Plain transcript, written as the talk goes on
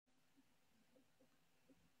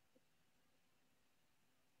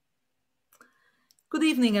Good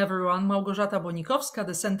evening, everyone. Małgorzata Bonikowska,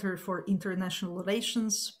 the Center for International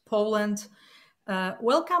Relations, Poland.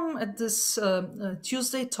 Welcome at this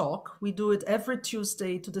Tuesday talk. We do it every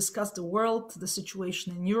Tuesday to discuss the world, the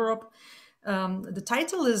situation in Europe. The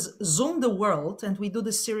title is Zoom the World, and we do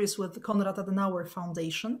this series with the Konrad Adenauer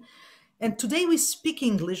Foundation. And today we speak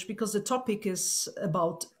English because the topic is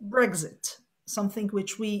about Brexit, something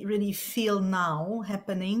which we really feel now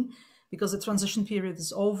happening because the transition period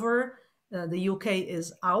is over. The UK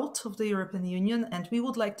is out of the European Union, and we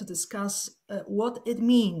would like to discuss what it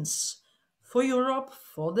means for Europe,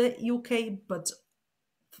 for the UK, but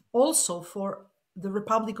also for the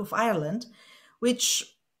Republic of Ireland,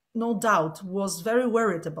 which no doubt was very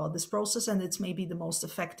worried about this process, and it's maybe the most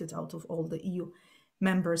affected out of all the EU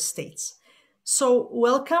member states. So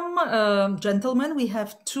welcome, gentlemen. We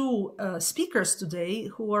have two speakers today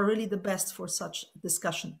who are really the best for such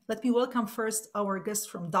discussion. Let me welcome first our guest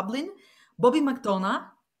from Dublin, Bobby McDonagh.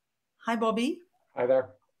 Hi, Bobby. Hi there.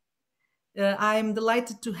 I'm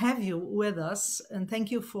delighted to have you with us, and thank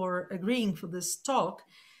you for agreeing for this talk.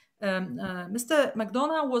 Mr.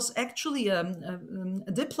 McDonagh was actually a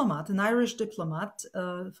diplomat, an Irish diplomat,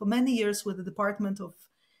 for many years with the Department of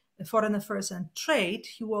Foreign Affairs and Trade.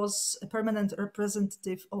 He was a permanent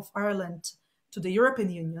representative of Ireland to the European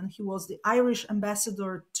Union. He was the Irish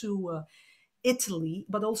ambassador to Italy,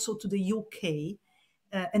 but also to the UK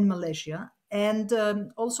and Malaysia. And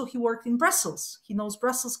also he worked in Brussels. He knows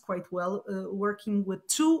Brussels quite well, working with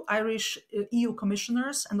two Irish EU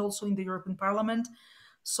commissioners and also in the European Parliament.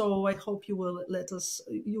 So I hope you will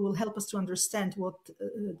help us to understand what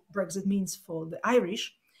Brexit means for the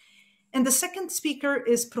Irish. And the second speaker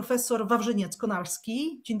is Professor Wawrzyniec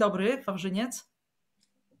Konarski. Dzień dobry, Wawrzyniec.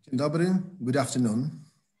 Dzień dobry, good afternoon.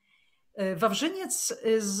 Wawrzyniec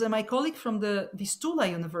is my colleague from the Vistula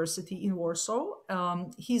University in Warsaw.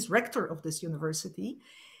 He's rector of this university,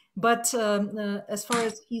 but as far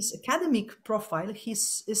as his academic profile, he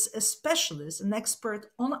is a specialist, an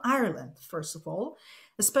expert on Ireland, first of all,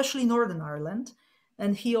 especially Northern Ireland.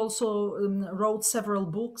 And he also wrote several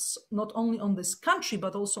books, not only on this country,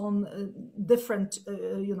 but also on different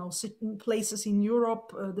places in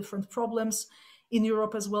Europe, different problems in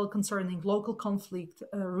Europe as well concerning local conflict,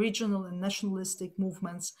 regional and nationalistic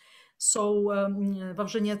movements. So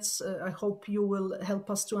Wawrzyniec, I hope you will help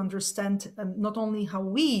us to understand not only how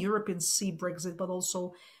we Europeans see Brexit, but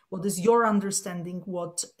also what is your understanding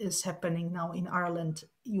what is happening now in Ireland,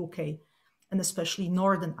 UK, and especially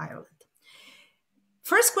Northern Ireland.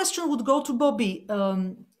 First question would go to Bobby,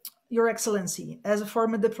 Your Excellency, as a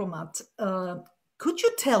former diplomat. Could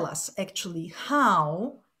you tell us actually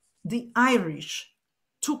how the Irish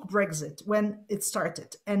took Brexit when it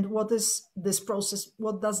started, and what is this process?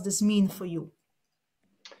 What does this mean for you?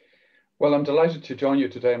 Well, I'm delighted to join you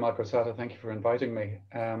today, Małgorzata. Thank you for inviting me.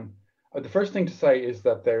 The first thing to say is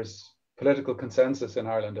that there's political consensus in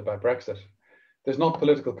Ireland about Brexit. There's not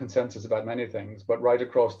political consensus about many things, but right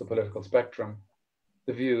across the political spectrum,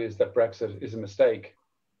 the view is that Brexit is a mistake.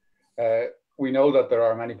 We know that there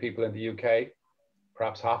are many people in the UK,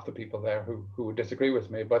 perhaps half the people there who would disagree with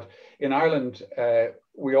me. But in Ireland,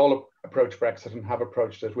 we all approach Brexit and have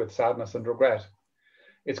approached it with sadness and regret.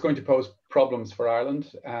 It's going to pose problems for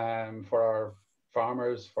Ireland, for our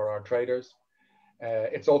farmers, for our traders.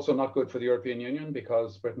 It's also not good for the European Union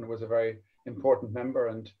because Britain was a very important member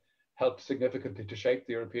and helped significantly to shape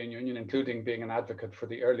the European Union, including being an advocate for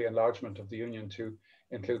the early enlargement of the Union to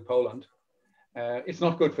include Poland. It's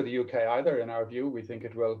not good for the UK either, in our view. We think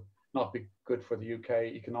it will not be good for the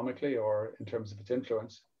UK economically or in terms of its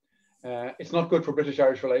influence. It's not good for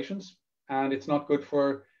British-Irish relations, and it's not good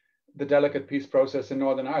for the delicate peace process in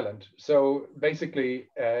Northern Ireland. So basically,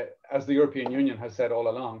 as the European Union has said all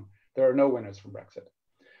along, there are no winners from Brexit.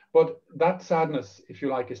 But that sadness, if you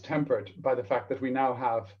like, is tempered by the fact that we now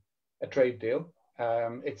have a trade deal.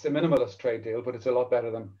 It's a minimalist trade deal, but it's a lot better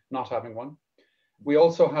than not having one. We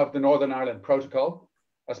also have the Northern Ireland Protocol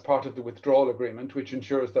as part of the withdrawal agreement, which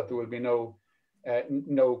ensures that there will be no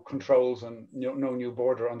controls and no new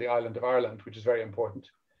border on the island of Ireland, which is very important.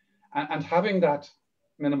 And having that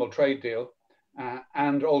minimal trade deal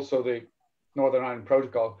and also the Northern Ireland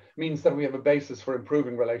Protocol means that we have a basis for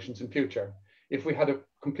improving relations in future. If we had a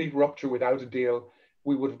complete rupture without a deal,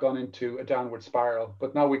 we would have gone into a downward spiral.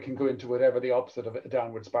 But now we can go into whatever the opposite of a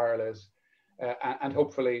downward spiral is. And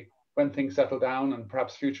hopefully, when things settle down and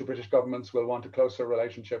perhaps future British governments will want a closer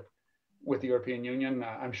relationship with the European Union,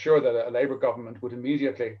 I'm sure that a Labour government would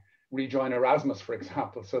immediately rejoin Erasmus, for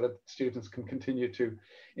example, so that students can continue to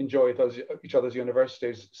enjoy each other's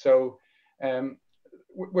universities. So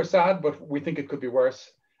we're sad, but we think it could be worse.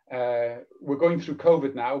 We're going through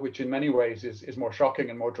COVID now, which in many ways is more shocking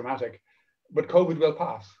and more dramatic, but COVID will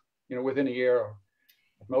pass. You know, within a year or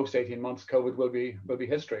at most 18 months, COVID will be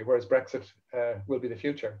history, whereas Brexit will be the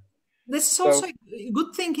future. This is also a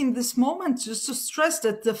good thing in this moment, just to stress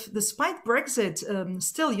that despite Brexit,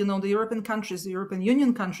 still, you know, the European countries, the European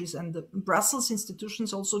Union countries and the Brussels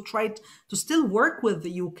institutions also tried to still work with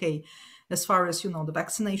the UK as far as, you know, the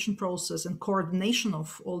vaccination process and coordination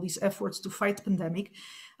of all these efforts to fight pandemic.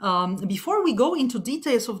 Before we go into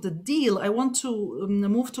details of the deal, I want to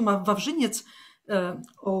move to Wawrzyniec,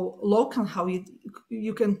 or Lokan, how we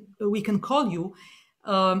can call you.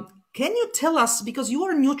 Can you tell us, because you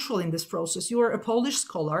are neutral in this process, you are a Polish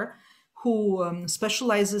scholar who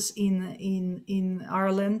specializes in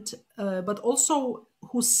Ireland, but also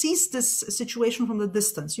who sees this situation from the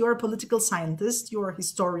distance. You are a political scientist, you are a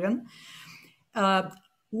historian. How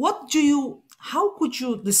could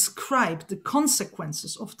you describe the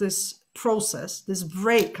consequences of this process, this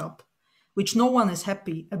breakup, which no one is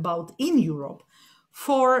happy about in Europe,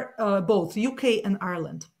 for both UK and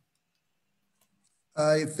Ireland?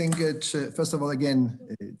 I think first of all, again,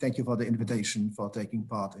 thank you for the invitation, for taking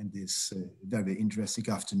part in this very interesting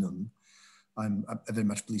afternoon. I'm very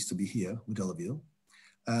much pleased to be here with all of you.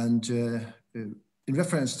 And in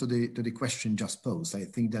reference to the question just posed, I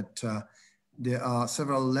think that there are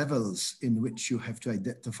several levels in which you have to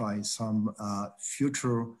identify some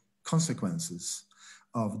future consequences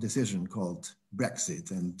of a decision called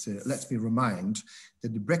Brexit. And let me remind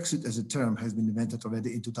that the Brexit as a term has been invented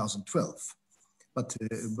already in 2012. But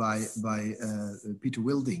by Peter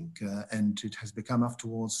Wilding, and it has become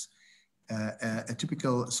afterwards a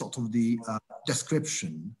typical sort of the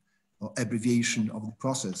description or abbreviation of the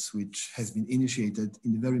process, which has been initiated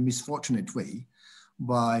in a very misfortunate way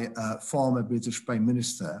by former British Prime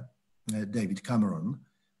Minister David Cameron,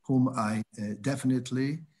 whom I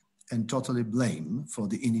definitely and totally blame for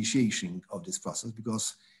the initiation of this process,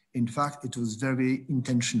 because in fact it was very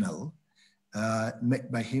intentional.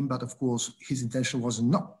 Made by him, but of course his intention was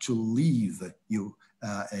not to leave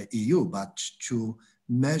EU, but to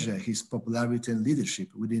measure his popularity and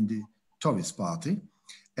leadership within the Tories party.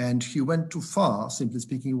 And he went too far, simply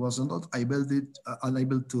speaking. He was not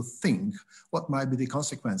unable to think what might be the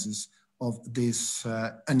consequences of this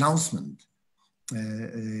announcement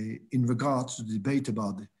in regards to the debate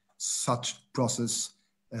about such process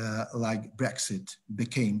like Brexit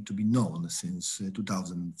became to be known since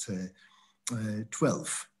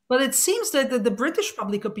 2012. But it seems that the British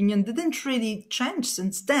public opinion didn't really change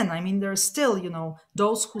since then. I mean, there are still, you know,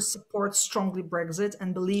 those who support strongly Brexit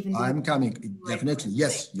and believe in. I'm coming, definitely,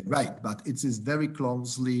 yes, you're right. But it is very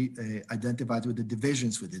closely identified with the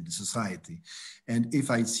divisions within the society. And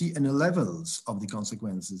if I see any levels of the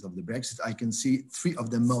consequences of the Brexit, I can see three of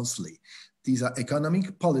them mostly. These are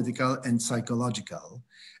economic, political, and psychological.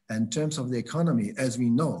 In terms of the economy, as we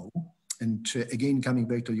know, and again, coming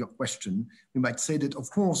back to your question, we might say that,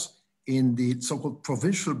 of course, in the so-called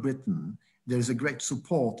provincial Britain, there is a great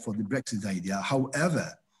support for the Brexit idea.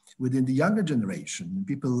 However, within the younger generation,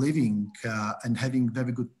 people living and having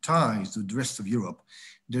very good ties to the rest of Europe,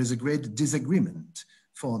 there is a great disagreement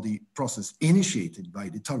for the process initiated by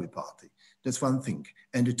the Tory party. That's one thing.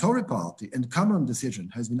 And the Tory party and Cameron decision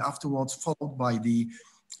has been afterwards followed by the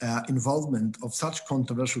involvement of such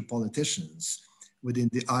controversial politicians within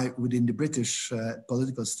the British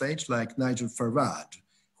political stage, like Nigel Farage,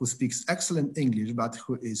 who speaks excellent English, but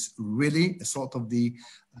who is really a sort of the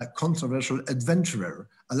controversial adventurer.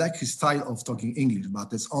 I like his style of talking English,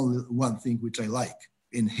 but there's only one thing which I like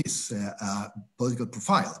in his political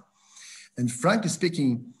profile. And frankly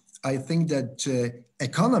speaking, I think that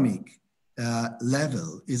economic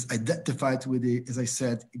level is identified with the, as I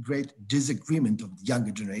said, great disagreement of the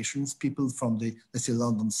younger generations, people from the, let's say,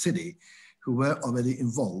 London City, who were already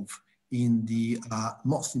involved in the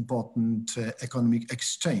most important economic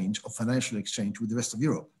exchange or financial exchange with the rest of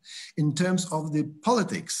Europe. In terms of the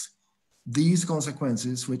politics, these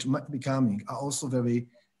consequences which might be coming are also very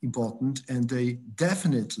important, and they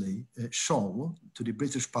definitely show to the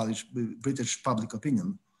British public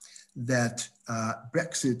opinion that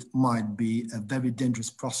Brexit might be a very dangerous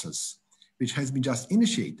process, which has been just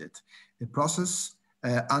initiated, a process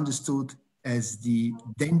understood as the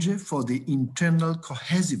danger for the internal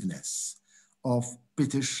cohesiveness of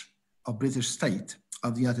British state,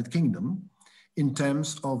 of the United Kingdom, in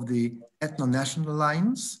terms of the ethno-national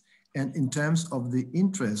lines and in terms of the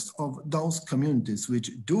interest of those communities which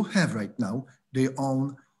do have right now their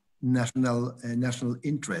own national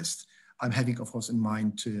interest. I'm having, of course, in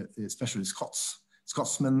mind especially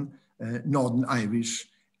Scotsmen, Northern Irish,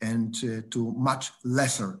 and to much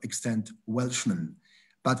lesser extent Welshmen.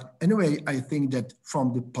 But anyway, I think that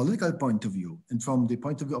from the political point of view and from the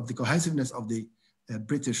point of view of the cohesiveness of the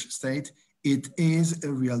British state, it is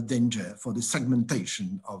a real danger for the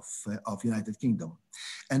segmentation of United Kingdom.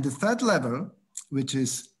 And the third level, which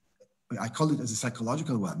is, I call it as a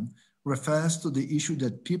psychological one, refers to the issue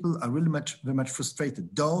that people are really very much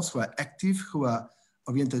frustrated. Those who are active, who are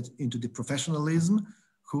oriented into the professionalism,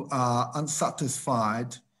 who are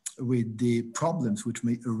unsatisfied with the problems which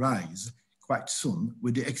may arise quite soon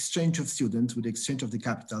with the exchange of students, with the exchange of the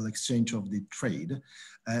capital, exchange of the trade.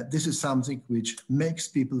 This is something which makes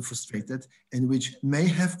people frustrated and which may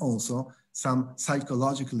have also some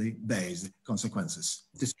psychologically based consequences.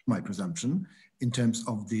 This is my presumption in terms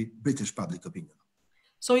of the British public opinion.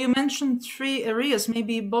 So you mentioned three areas.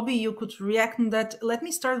 Maybe, Bobby, you could react on that. Let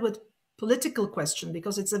me start with political question,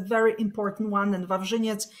 because it's a very important one. And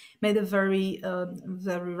Wawrzyniec made a very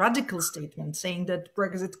radical statement saying that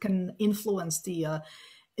Brexit can influence the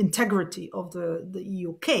integrity of the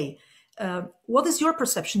UK. What is your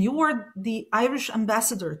perception? You were the Irish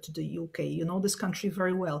ambassador to the UK. You know this country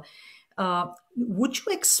very well. Would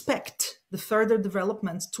you expect the further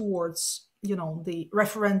developments towards, you know, the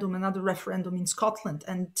referendum, another referendum in Scotland?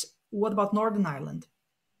 And what about Northern Ireland?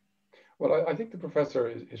 Well, I think the professor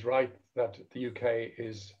is right that the UK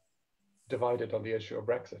is divided on the issue of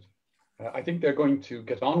Brexit. I think they're going to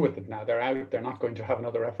get on with it now. They're out. They're not going to have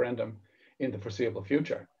another referendum in the foreseeable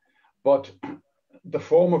future. But the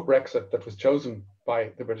form of Brexit that was chosen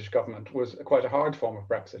by the British government was quite a hard form of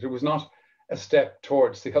Brexit. It was not a step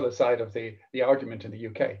towards the other side of the argument in the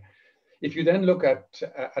UK. If you then look at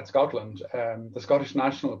Scotland, the Scottish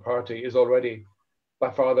National Party is already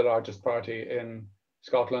by far the largest party in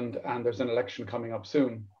Scotland, and there's an election coming up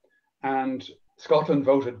soon. And Scotland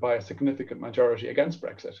voted by a significant majority against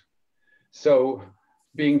Brexit. So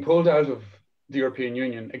being pulled out of the European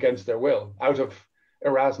Union against their will, out of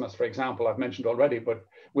Erasmus, for example, I've mentioned already, but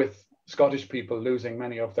with Scottish people losing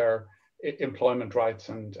many of their employment rights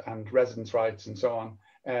and residence rights and so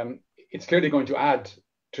on, it's clearly going to add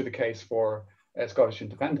to the case for Scottish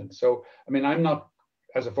independence. So, I mean, I'm not,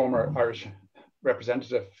 as a former Irish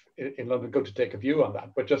representative in London, good to take a view on that,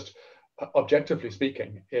 but just objectively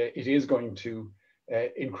speaking, it is going to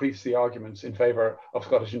increase the arguments in favour of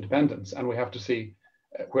Scottish independence, and we have to see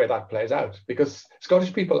where that plays out, because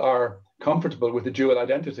Scottish people are comfortable with the dual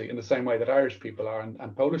identity in the same way that Irish people are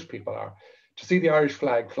and Polish people are. To see the Irish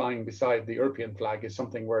flag flying beside the European flag is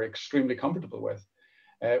something we're extremely comfortable with.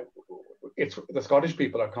 It's the Scottish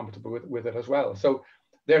people are comfortable with it as well. So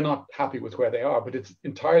they're not happy with where they are, but it's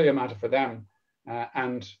entirely a matter for them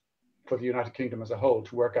and for the United Kingdom as a whole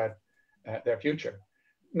to work out their future.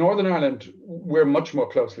 Northern Ireland, we're much more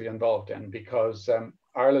closely involved in, because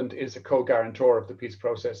Ireland is a co-guarantor of the peace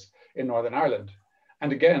process in Northern Ireland.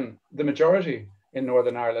 And again, the majority in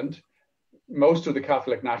Northern Ireland, most of the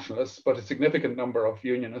Catholic nationalists, but a significant number of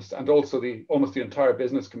unionists, and also almost the entire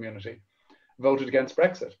business community, voted against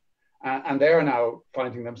Brexit. And they are now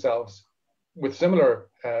finding themselves with similar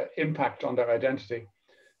impact on their identity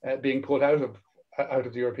being pulled out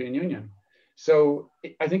of the European Union. So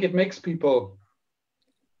I think it makes people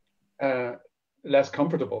less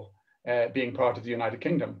comfortable being part of the United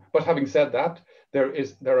Kingdom. But having said that, there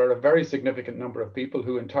are a very significant number of people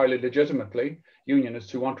who entirely legitimately,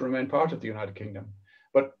 unionists, who want to remain part of the United Kingdom.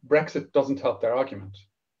 But Brexit doesn't help their argument.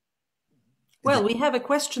 Well, we have a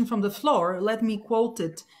question from the floor. Let me quote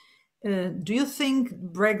it. Do you think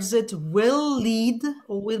Brexit will lead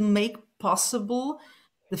or will make possible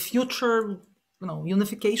the future,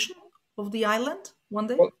 unification of the island one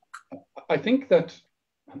day? Well, I think that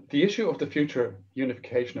the issue of the future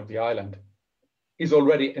unification of the island is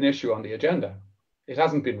already an issue on the agenda. It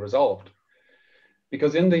hasn't been resolved,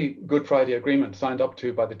 because in the Good Friday Agreement signed up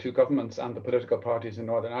to by the two governments and the political parties in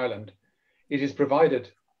Northern Ireland, it is provided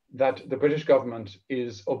that the British government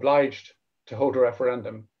is obliged to hold a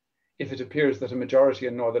referendum if it appears that a majority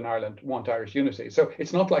in Northern Ireland want Irish unity. So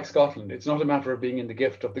it's not like Scotland. It's not a matter of being in the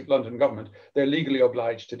gift of the London government. They're legally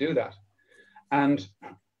obliged to do that. And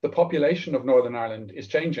the population of Northern Ireland is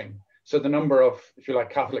changing. So the number of, if you like,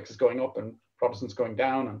 Catholics is going up and Protestants going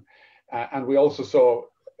down. And we also saw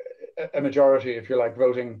a majority, if you like,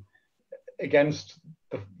 voting against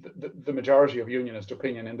the majority of unionist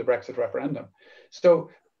opinion in the Brexit referendum. So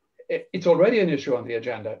it's already an issue on the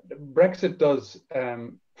agenda. Brexit does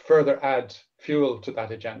further add fuel to that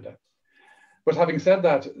agenda. But having said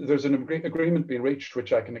that, there's an agreement being reached,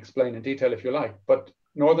 which I can explain in detail if you like. But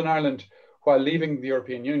Northern Ireland, while leaving the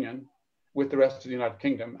European Union with the rest of the United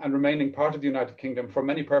Kingdom and remaining part of the United Kingdom for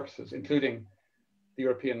many purposes, including the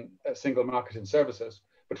European single market in services,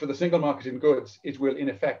 but for the single market in goods, it will in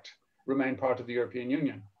effect remain part of the European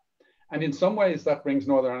Union. And in some ways that brings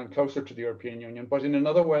Northern Ireland closer to the European Union, but in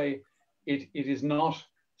another way, it is not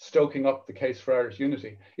stoking up the case for Irish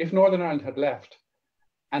unity. If Northern Ireland had left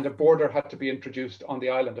and a border had to be introduced on the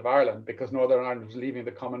island of Ireland because Northern Ireland was leaving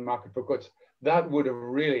the common market for goods, that would have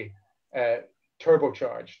really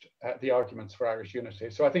turbocharged the arguments for Irish unity.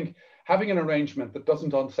 So I think having an arrangement that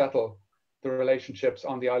doesn't unsettle the relationships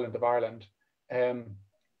on the island of Ireland,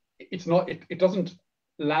 it doesn't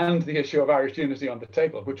land the issue of Irish unity on the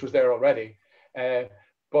table, which was there already,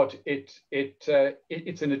 but it's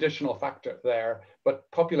an additional factor there. But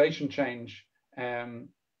population change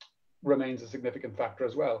remains a significant factor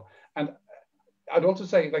as well. And I'd also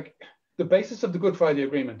say, like, the basis of the Good Friday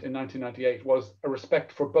Agreement in 1998 was a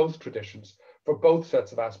respect for both traditions, for both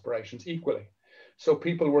sets of aspirations equally. So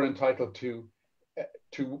people were entitled to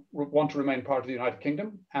want to remain part of the United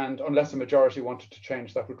Kingdom, and unless a majority wanted to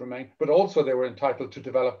change, that would remain. But also they were entitled to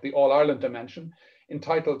develop the All-Ireland dimension,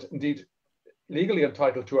 indeed legally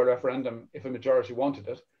entitled to a referendum if a majority wanted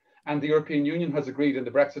it. And the European Union has agreed in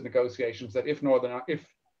the Brexit negotiations that if Northern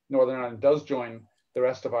Ireland does join the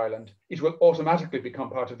rest of Ireland, it will automatically become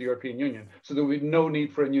part of the European Union. So there will be no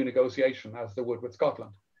need for a new negotiation as there would with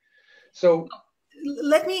Scotland. So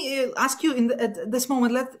let me ask you at this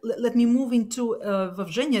moment, let me move into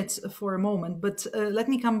Wawrzyniec for a moment, but let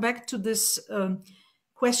me come back to this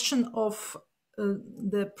question of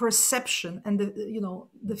the perception and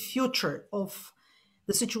the future of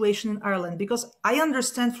the situation in Ireland, because I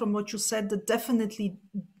understand from what you said that definitely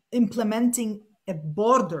implementing a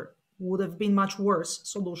border would have been much worse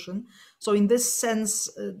solution. So in this sense,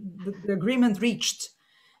 the agreement reached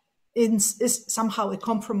is somehow a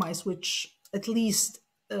compromise, which at least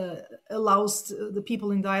allows the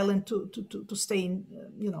people in the island to stay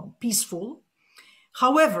peaceful.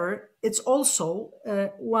 However, it's also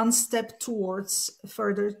one step towards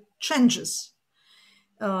further changes.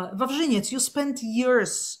 Wawrzyniec, you spent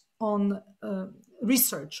years on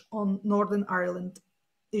research on Northern Ireland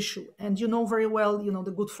issue, and you know very well,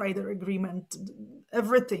 the Good Friday Agreement,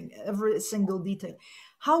 everything, every single detail.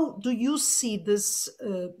 How do you see this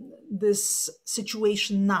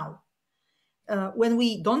situation now? When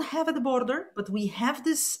we don't have at the border, but we have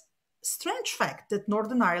this strange fact that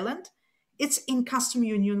Northern Ireland, it's in custom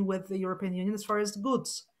union with the European Union as far as the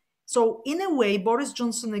goods. So in a way, Boris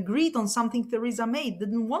Johnson agreed on something Theresa May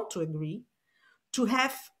didn't want to agree, to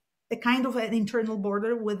have a kind of an internal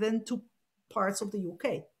border within two parts of the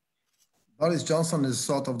UK. Boris Johnson is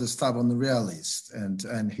sort of the stubborn realist,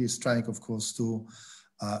 and he's trying, of course, to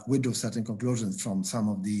withdraw certain conclusions from some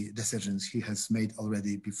of the decisions he has made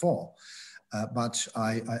already before. But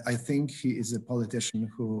I think he is a politician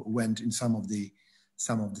who went in some of the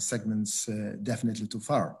segments definitely too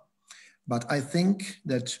far. But I think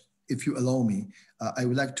that, if you allow me, I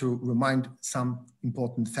would like to remind some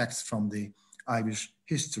important facts from the Irish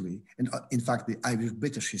history, and in fact the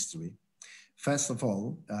Irish-British history. First of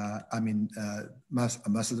all, Ambassador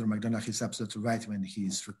McDonagh is absolutely right when he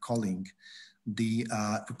is recalling the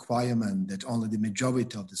requirement that only the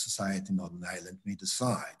majority of the society in Northern Ireland may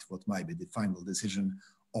decide what might be the final decision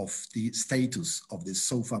of the status of the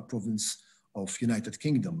so far province of United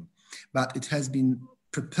Kingdom. But it has been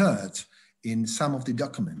prepared in some of the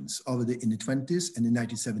documents already in the 20s and in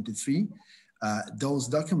 1973. Those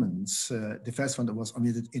documents, the first one that was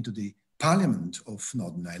omitted into the Parliament of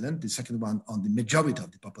Northern Ireland, the second one on the majority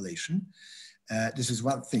of the population. This is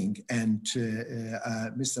one thing, and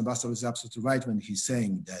Mr. Ambassador is absolutely right when he's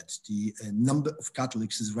saying that the number of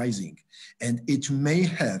Catholics is rising, and it may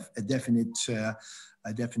have a definite,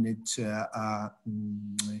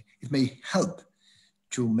 it may help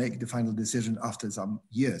to make the final decision after some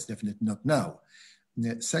years, definitely not now.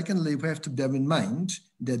 Secondly, we have to bear in mind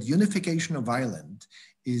that unification of Ireland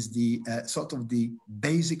is the sort of the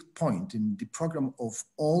basic point in the program of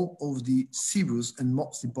all of the serious and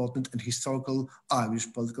most important and historical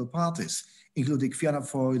Irish political parties, including Fianna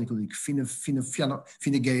Fáil, including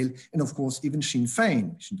Fine Gael, and of course even Sinn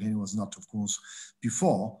Féin. Sinn Féin was not, of course,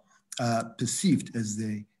 before perceived as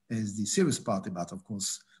the serious party, but of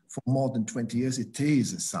course for more than 20 years it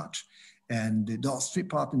is as such. And those three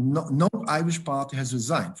parties, no Irish party has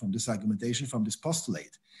resigned from this argumentation, from this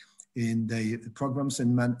postulate in the programs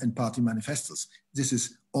and party manifestos. This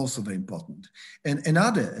is also very important. And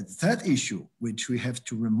a third issue, which we have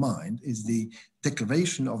to remind, is the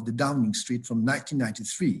declaration of the Downing Street from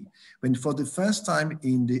 1993, when for the first time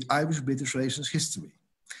in the Irish-British relations history,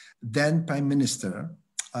 then Prime Minister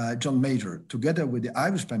John Major, together with the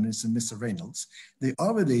Irish Prime Minister, Mr. Reynolds, they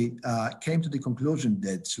already came to the conclusion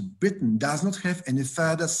that Britain does not have any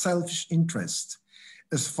further selfish interest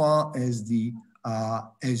as far as the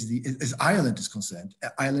as Ireland is concerned.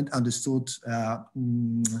 Ireland understood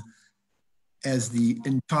as the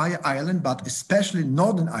entire island, but especially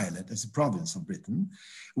Northern Ireland as a province of Britain,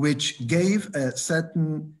 which gave a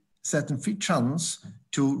certain free chance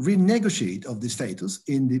to renegotiate of the status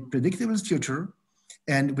in the predictable future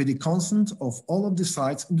and with the consent of all of the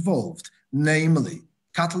sides involved, namely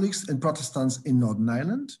Catholics and Protestants in Northern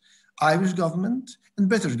Ireland, Irish government and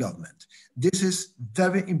British government. This is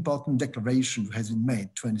very important declaration that has been made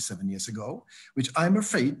 27 years ago, which I'm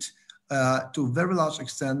afraid to a very large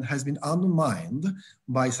extent has been undermined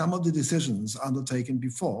by some of the decisions undertaken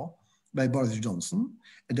before by Boris Johnson.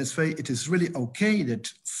 And that's why it is really okay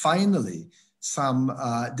that finally some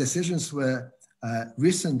decisions were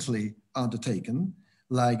recently undertaken,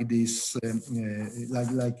 like this,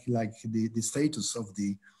 like the status of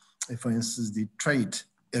the, for instance, the trade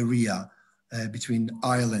area between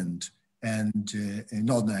Ireland and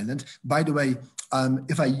Northern Ireland. By the way,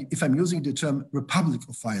 if I'm using the term Republic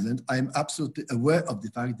of Ireland, I'm absolutely aware of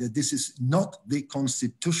the fact that this is not the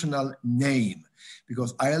constitutional name,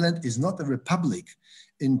 because Ireland is not a republic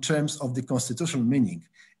in terms of the constitutional meaning,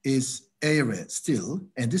 is EIRE still,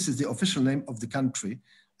 and this is the official name of the country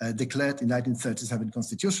declared in 1937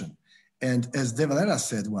 Constitution. And as De Valera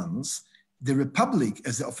said once, the republic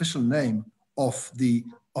as the official name of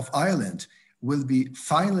Ireland will be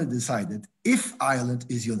finally decided if Ireland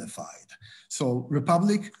is unified. So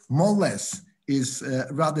republic, more or less, is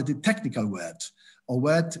rather the technical word, a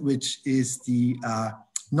word which is the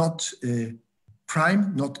not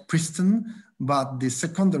prime, not pristine, but the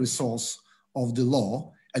secondary source of the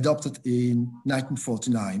law adopted in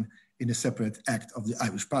 1949 in a separate act of the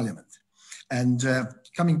Irish Parliament. And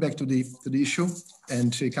coming back to the issue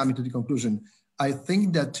and coming to the conclusion, I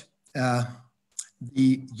think that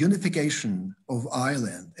the unification of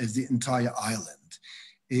Ireland as the entire island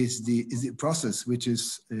is the process which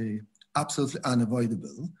is absolutely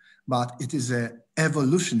unavoidable, but it is an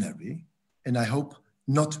evolutionary and I hope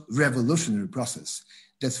not revolutionary process.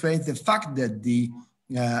 That's why the fact that the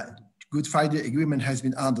Good Friday Agreement has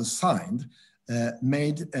been undersigned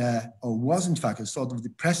made or was in fact a sort of the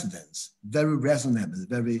precedence, very reasonable,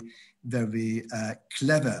 very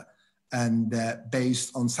clever, and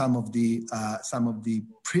based on some of the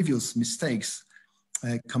previous mistakes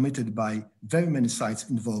committed by very many sides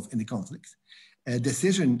involved in the conflict, a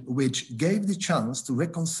decision which gave the chance to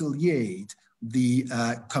reconciliate the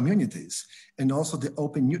communities and also to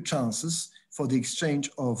open new chances for the exchange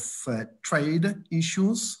of trade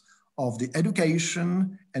issues, of the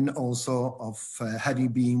education, and also of having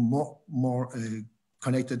been more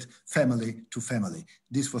connected family to family.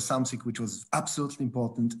 This was something which was absolutely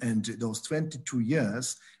important, and those 22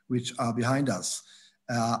 years which are behind us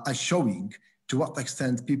are showing to what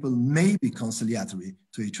extent people may be conciliatory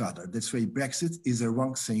to each other. That's why Brexit is a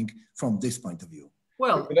wrong thing from this point of view.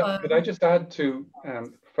 Well, could I just add to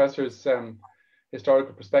Professor's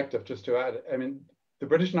historical perspective, just to add, I mean, the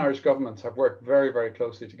British and Irish governments have worked very, very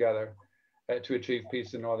closely together to achieve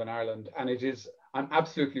peace in Northern Ireland. And it is, I'm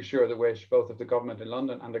absolutely sure, the wish both of the government in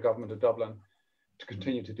London and the government of Dublin to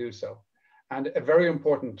continue to do so. And a very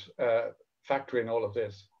important factor in all of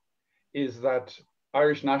this is that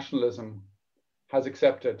Irish nationalism has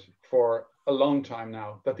accepted for a long time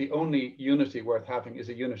now that the only unity worth having is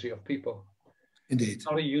a unity of people. Indeed. It's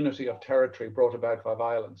not a unity of territory brought about by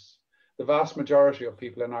violence. The vast majority of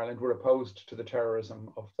people in Ireland were opposed to the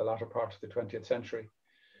terrorism of the latter part of the 20th century.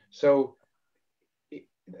 So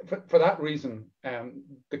for that reason,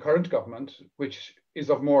 the current government, which is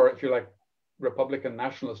of more, if you like, Republican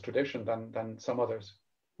nationalist tradition than some others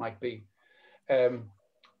might be,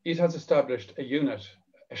 it has established a unit,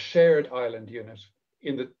 a shared island unit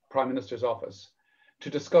in the Prime Minister's office to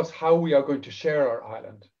discuss how we are going to share our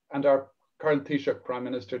island. And our current Taoiseach Prime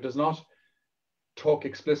Minister does not talk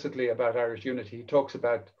explicitly about Irish unity. He talks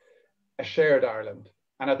about a shared Ireland.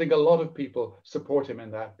 And I think a lot of people support him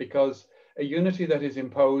in that, because a unity that is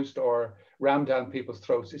imposed or rammed down people's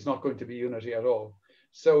throats is not going to be unity at all.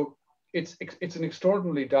 So it's an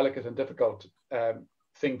extraordinarily delicate and difficult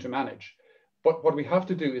thing to manage. But what we have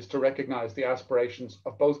to do is to recognize the aspirations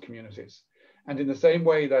of both communities. And in the same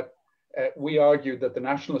way that we argued that the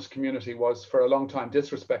nationalist community was for a long time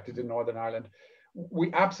disrespected in Northern Ireland,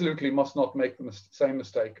 we absolutely must not make the same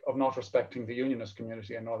mistake of not respecting the unionist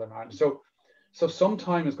community in Northern Ireland. So some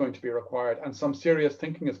time is going to be required and some serious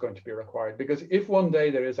thinking is going to be required, because if one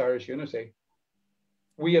day there is Irish unity,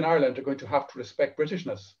 we in Ireland are going to have to respect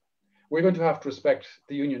Britishness. We're going to have to respect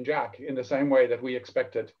the Union Jack in the same way that we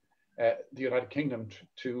expected the United Kingdom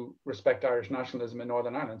to respect Irish nationalism in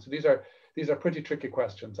Northern Ireland. So these are pretty tricky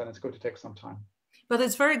questions, and it's going to take some time. But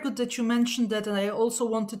it's very good that you mentioned that, and I also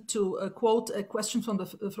wanted to quote a question from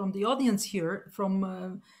the audience here,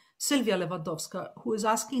 from Sylvia Lewandowska, who is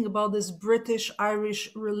asking about this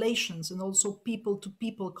British-Irish relations and also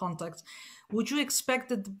people-to-people contacts. Would you expect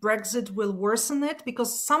that Brexit will worsen it?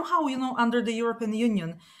 Because somehow, you know, under the European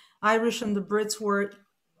Union, Irish and the Brits were,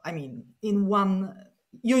 I mean, in one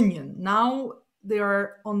union. Now they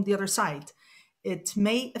are on the other side. It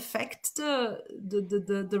may affect the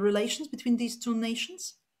relations between these two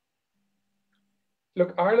nations?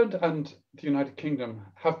 Look, Ireland and the United Kingdom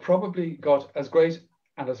have probably got as great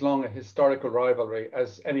and as long a historical rivalry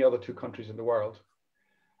as any other two countries in the world.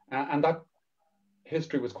 And that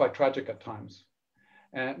history was quite tragic at times.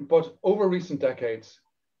 But over recent decades,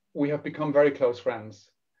 we have become very close friends,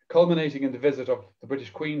 culminating in the visit of the British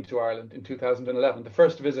Queen to Ireland in 2011, the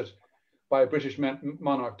first visit by a British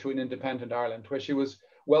monarch to an independent Ireland, where she was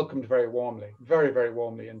welcomed very warmly, very, very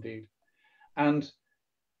warmly indeed. And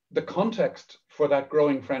the context for that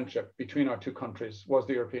growing friendship between our two countries was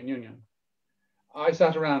the European Union. I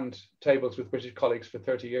sat around tables with British colleagues for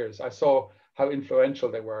 30 years. I saw how influential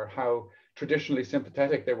they were, how traditionally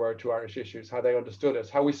sympathetic they were to Irish issues, how they understood us,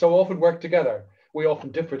 how we so often worked together. We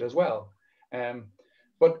often differed as well.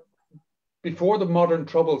 But before the modern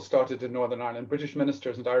troubles started in Northern Ireland, British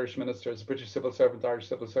ministers and Irish ministers, British civil servants, Irish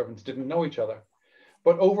civil servants didn't know each other.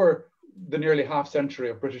 But over the nearly half century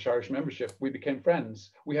of British-Irish membership, we became friends.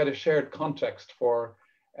 We had a shared context for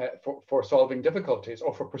solving difficulties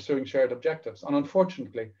or for pursuing shared objectives. And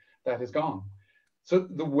unfortunately, that is gone. So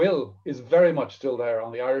the will is very much still there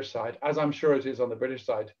on the Irish side, as I'm sure it is on the British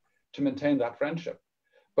side, to maintain that friendship.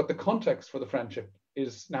 But the context for the friendship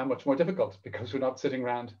is now much more difficult because we're not sitting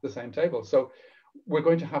around the same table. So we're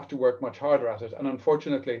going to have to work much harder at it. And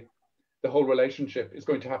unfortunately, the whole relationship is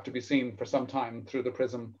going to have to be seen for some time through the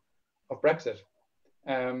prism of Brexit.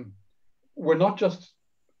 We're not just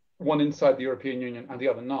one inside the European Union and the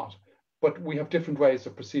other not, but we have different ways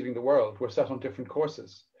of perceiving the world. We're set on different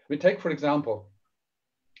courses. We take, for example,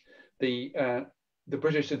 the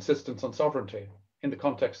British insistence on sovereignty in the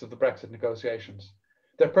context of the Brexit negotiations.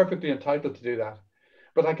 They're perfectly entitled to do that.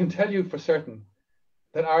 But I can tell you for certain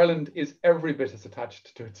that Ireland is every bit as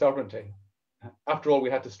attached to its sovereignty. After all, we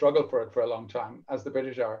had to struggle for it for a long time, as the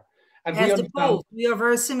British are. And we are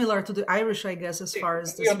very similar to the Irish, I guess, as far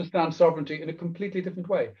as we understand sovereignty in a completely different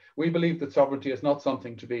way. We believe that sovereignty is not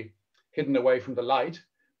something to be hidden away from the light,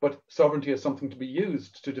 but sovereignty is something to be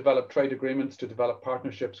used to develop trade agreements, to develop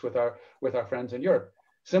partnerships with our friends in Europe.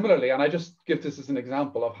 Similarly, and I just give this as an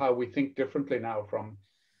example of how we think differently now from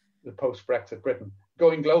the post-Brexit Britain,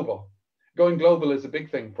 going global. Going global is a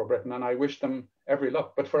big thing for Britain, and I wish them every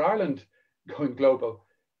luck. But for Ireland, going global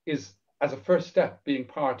is, as a first step, being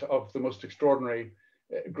part of the most extraordinary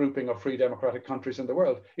grouping of free democratic countries in the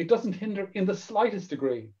world. It doesn't hinder in the slightest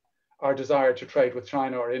degree our desire to trade with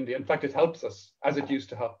China or India. In fact, it helps us, as it used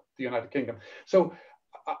to help the United Kingdom. So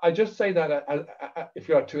I just say that if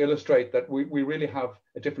you are to illustrate that we really have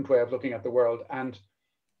a different way of looking at the world. And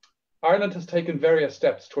Ireland has taken various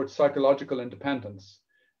steps towards psychological independence.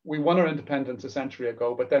 We won our independence a century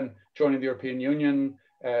ago, but then joining the European Union,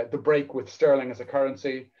 the break with sterling as a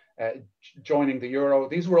currency, joining the euro,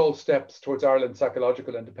 these were all steps towards Ireland's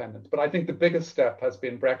psychological independence. But I think the biggest step has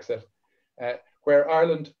been Brexit, where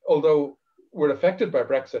Ireland, although we're affected by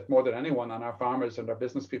Brexit more than anyone, and our farmers and our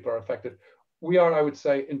business people are affected, we are, I would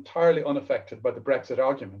say, entirely unaffected by the Brexit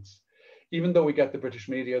arguments. Even though we get the British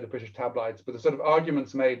media, the British tabloids, but the sort of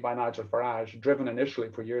arguments made by Nigel Farage, driven initially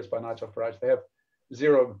for years by Nigel Farage, they have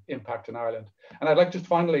zero impact in Ireland. And I'd like just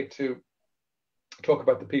finally to talk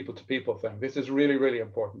about the people-to-people thing. This is really, really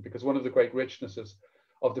important, because one of the great richnesses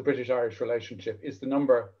of the British-Irish relationship is the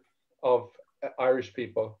number of Irish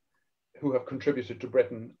people who have contributed to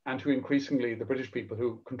Britain, and who increasingly the British people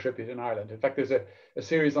who contribute in Ireland. In fact, there's a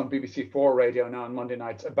series on BBC4 radio now on Monday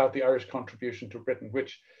nights about the Irish contribution to Britain,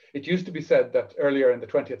 which it used to be said that earlier in the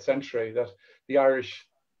 20th century that the Irish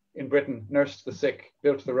in Britain nursed the sick,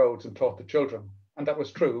 built the roads and taught the children. And that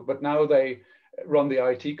was true, but now they run the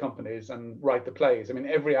IT companies and write the plays. I mean,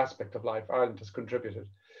 every aspect of life, Ireland has contributed.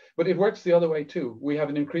 But it works the other way too. We have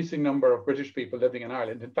an increasing number of British people living in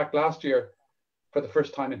Ireland. In fact, last year, for the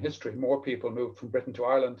first time in history, more people moved from Britain to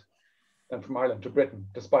Ireland than from Ireland to Britain,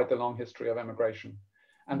 despite the long history of emigration.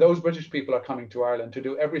 And those British people are coming to Ireland to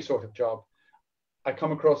do every sort of job. I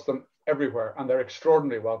come across them everywhere, and they're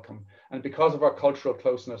extraordinarily welcome. And because of our cultural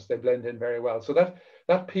closeness, they blend in very well. So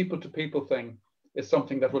that people-to-people thing is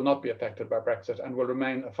something that will not be affected by Brexit and will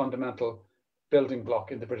remain a fundamental building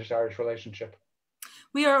block in the British-Irish relationship.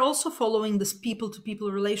 We are also following this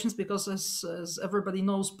people-to-people relations because, as everybody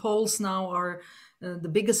knows, polls now are the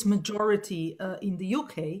biggest majority in the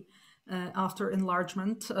UK after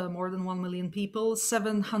enlargement, more than 1 million people.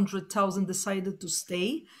 700,000 decided to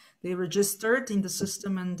stay. They registered in the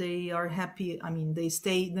system and they are happy. I mean, they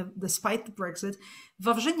stay despite the Brexit.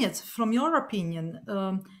 Wawrzyniec, from your opinion,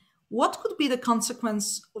 what could be the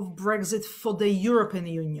consequence of Brexit for the European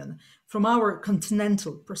Union from our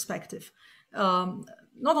continental perspective?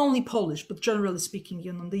 Not only Polish, but generally speaking,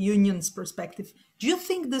 the union's perspective. Do you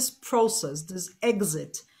think this process, this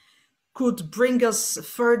exit, could bring us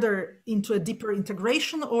further into a deeper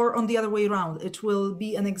integration, or on the other way around, it will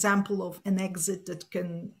be an example of an exit that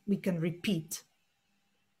we can repeat?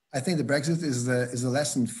 I think the Brexit is a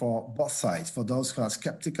lesson for both sides, for those who are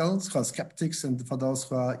skeptics, and for those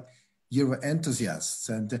who are Euro enthusiasts.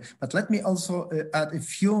 But let me also add a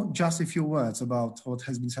few words about what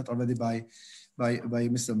has been said already by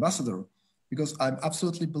Mr. Ambassador, because I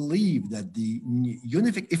absolutely believe that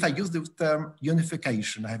if I use the term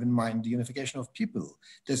unification, I have in mind the unification of people.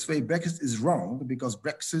 This way Brexit is wrong, because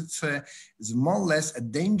Brexit is more or less a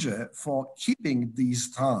danger for keeping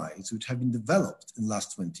these ties which have been developed in the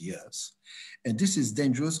last 20 years. And this is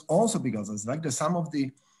dangerous also because, as like some of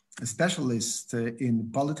the specialists in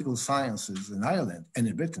political sciences in Ireland and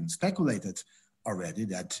in Britain speculated already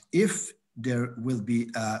that if there will be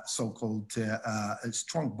a so-called a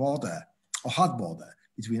strong border or hard border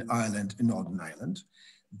between Ireland and Northern Ireland,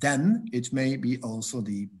 then it may be also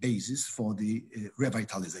the basis for the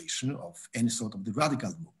revitalization of any sort of the radical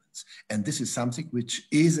movements. And this is something which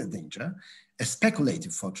is a danger, a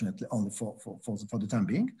speculative, fortunately, only for the time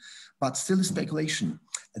being, but still a speculation.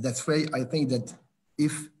 That's why I think that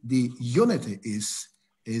if the unity is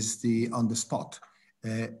on the spot,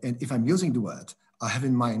 and if I'm using the word, I have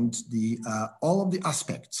in mind all of the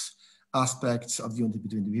aspects of the unity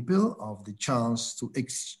between the people, of the chance to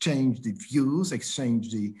exchange the views,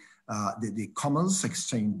 exchange the commerce,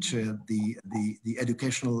 exchange the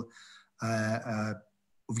educational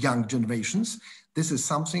of young generations. This is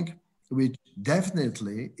something which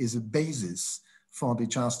definitely is a basis for the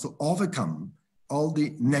chance to overcome all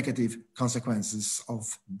the negative consequences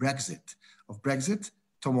of Brexit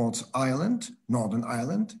towards Ireland, Northern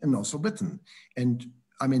Ireland, and also Britain. And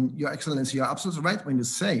I mean, Your Excellency, you're absolutely right when you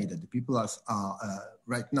say that the people are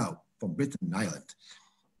right now from Britain and Ireland,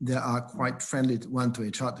 they are quite friendly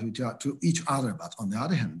to each other. But on the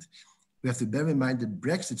other hand, we have to bear in mind that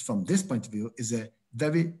Brexit, from this point of view, is a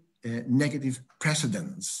very negative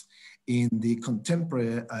precedence in the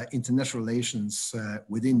contemporary international relations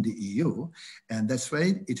within the EU. And that's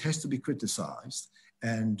why it has to be criticized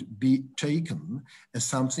and be taken as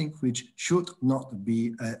something which should not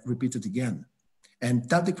be repeated again. And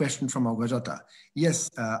that's the question from Małgorzata. Yes,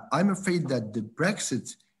 I'm afraid that the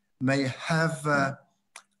Brexit may have,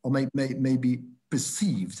 or may be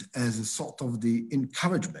perceived as a sort of the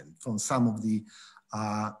encouragement from some of the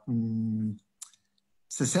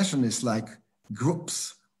secessionist-like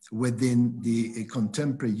groups within the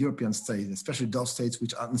contemporary European states, especially those states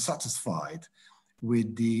which are unsatisfied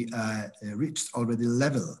with the reached already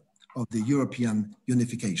level of the European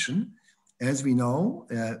unification. As we know,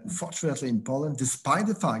 fortunately in Poland, despite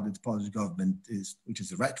the fact that the Polish government which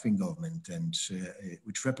is a right-wing government and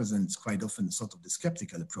which represents quite often sort of the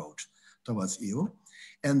skeptical approach towards EU,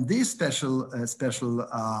 and this special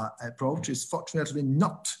approach is fortunately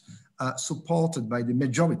not supported by the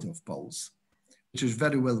majority of Poles, which is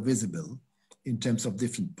very well visible in terms of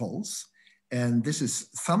different polls. And this is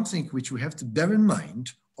something which we have to bear in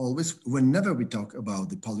mind always whenever we talk about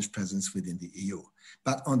the Polish presence within the EU.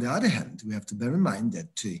 But on the other hand, we have to bear in mind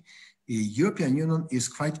that the European Union is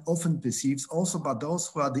quite often perceived also by those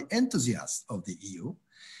who are the enthusiasts of the EU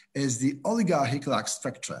as the oligarchic-like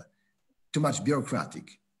structure, too much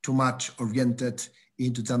bureaucratic, too much oriented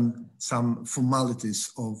into some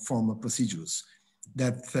formalities or formal procedures.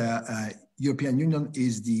 That European Union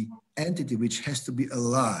is the entity which has to be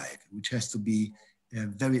alive, which has to be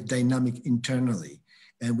very dynamic internally,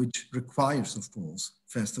 and which requires, of course,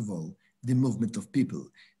 first of all, the movement of people.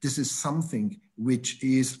 This is something which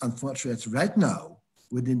is unfortunate right now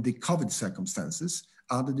within the COVID circumstances,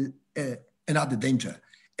 another danger.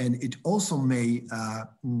 And it also may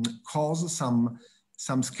cause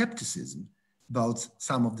some skepticism about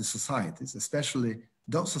some of the societies, especially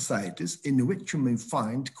those societies in which you may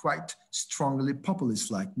find quite strongly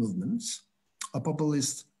populist-like movements, or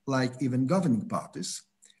populist-like even governing parties,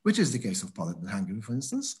 which is the case of Poland and Hungary, for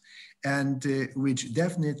instance, and which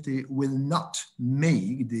definitely will not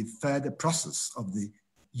make the further process of the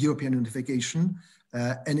European unification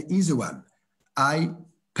an easy one. I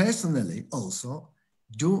personally also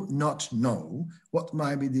do not know what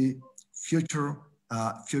might be the future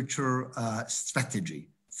future strategy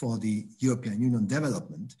for the European Union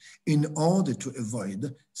development in order to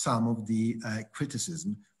avoid some of the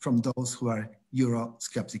criticism from those who are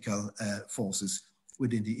Euro-skeptical forces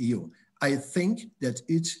within the EU. I think that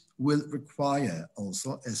it will require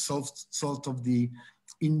also a sort of the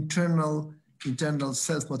internal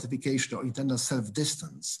self-modification or internal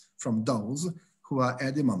self-distance from those who are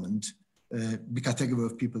at the moment the category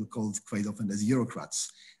of people called quite often as Eurocrats.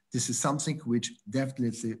 This is something which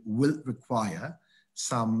definitely will require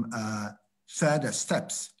some further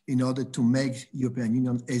steps in order to make European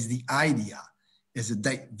Union as the idea, as a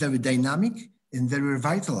very dynamic and very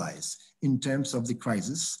revitalized in terms of the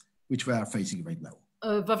crisis which we are facing right now.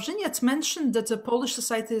 Wawrzyniec mentioned that the Polish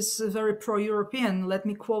society is very pro-European. Let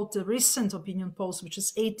me quote the recent opinion polls, which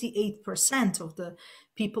is 88% of the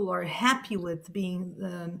people are happy with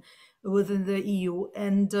being within the EU.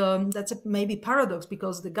 And that's a maybe paradox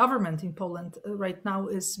because the government in Poland right now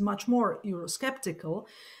is much more Eurosceptical.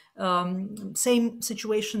 Same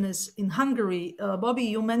situation is in Hungary. Bobby,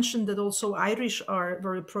 you mentioned that also Irish are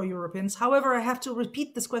very pro-Europeans. However, I have to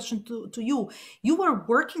repeat this question to you. You were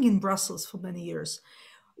working in Brussels for many years.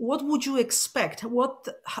 What would you expect?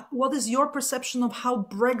 What is your perception of how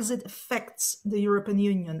Brexit affects the European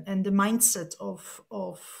Union and the mindset of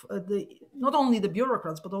not only the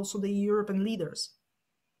bureaucrats, but also the European leaders?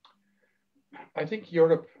 I think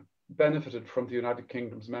Europe benefited from the United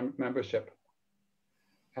Kingdom's membership.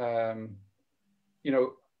 You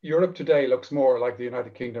know, Europe today looks more like the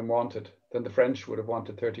United Kingdom wanted than the French would have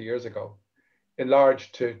wanted 30 years ago,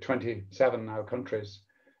 enlarged to 27 now countries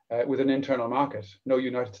with an internal market, no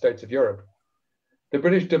United States of Europe. The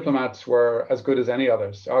British diplomats were as good as any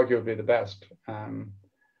others, arguably the best.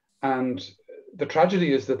 And the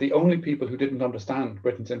tragedy is that the only people who didn't understand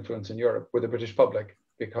Britain's influence in Europe were the British public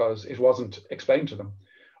because it wasn't explained to them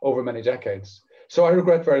over many decades. So I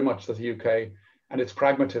regret very much that the UK and its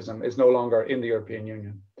pragmatism is no longer in the European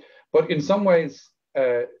Union. But in some ways,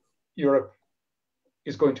 Europe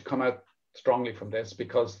is going to come out strongly from this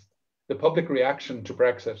because the public reaction to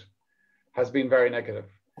Brexit has been very negative.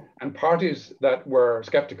 And parties that were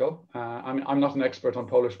skeptical, I'm not an expert on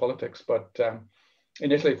Polish politics, but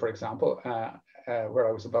in Italy, for example, where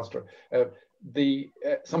I was ambassador,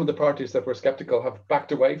 some of the parties that were skeptical have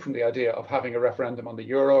backed away from the idea of having a referendum on the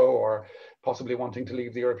euro or possibly wanting to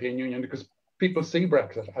leave the European Union because people see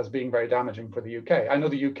Brexit as being very damaging for the UK. I know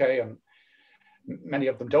the UK and many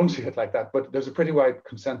of them don't see it like that, but there's a pretty wide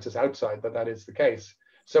consensus outside that that is the case.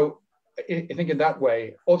 So I think in that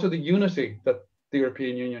way, also the unity that the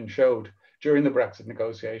European Union showed during the Brexit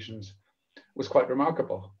negotiations was quite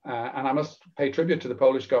remarkable. And I must pay tribute to the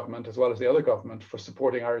Polish government as well as the other government for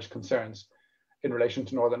supporting Irish concerns in relation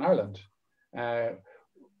to Northern Ireland.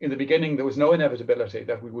 In the beginning, there was no inevitability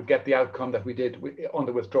that we would get the outcome that we did on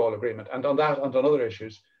the withdrawal agreement. And on that and on other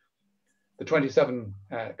issues, the 27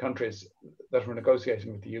 countries that were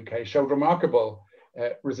negotiating with the UK showed remarkable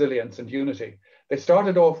resilience and unity. They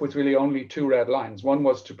started off with really only two red lines. One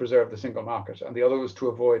was to preserve the single market, and the other was to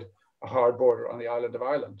avoid a hard border on the island of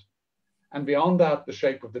Ireland. And beyond that, the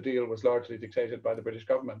shape of the deal was largely dictated by the British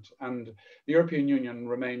government. And the European Union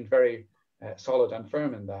remained very solid and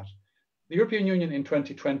firm in that. The European Union in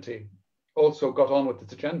 2020 also got on with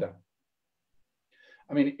its agenda.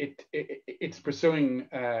 I mean, it's pursuing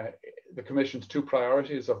the Commission's two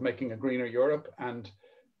priorities of making a greener Europe and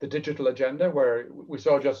the digital agenda, where we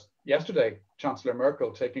saw just yesterday Chancellor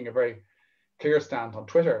Merkel taking a very clear stand on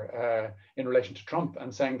Twitter in relation to Trump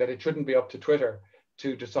and saying that it shouldn't be up to Twitter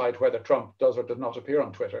to decide whether Trump does or does not appear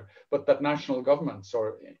on Twitter, but that national governments,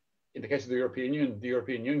 or in the case of the European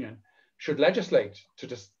Union should legislate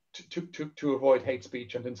to avoid hate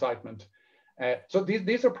speech and incitement. So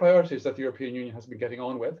these are priorities that the European Union has been getting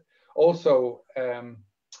on with. Also,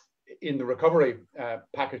 in the recovery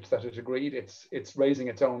package that it agreed, it's raising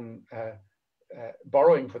its own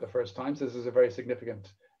borrowing for the first time. So this is a very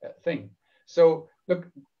significant thing. So look,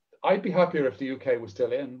 I'd be happier if the UK was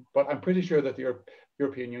still in, but I'm pretty sure that the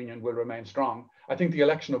European Union will remain strong. I think the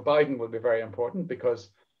election of Biden will be very important because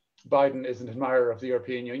Biden is an admirer of the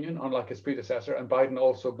European Union, unlike his predecessor, and Biden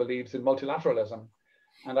also believes in multilateralism.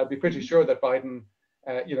 And I'd be pretty sure that Biden,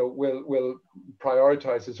 will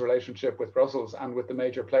prioritize his relationship with Brussels and with the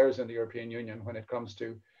major players in the European Union when it comes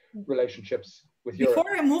to relationships with Europe.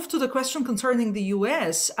 Before I move to the question concerning the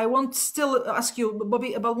US, I want to still ask you,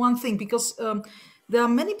 Bobby, about one thing, because there are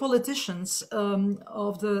many politicians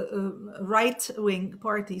of the right-wing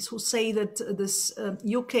parties who say that this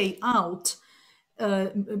UK out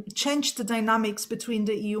changed the dynamics between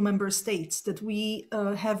the EU member states, that we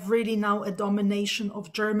have really now a domination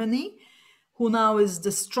of Germany, who now is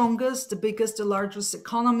the strongest, the biggest, the largest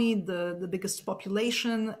economy, the biggest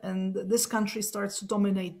population, and this country starts to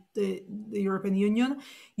dominate the European Union,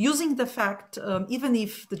 using the fact, even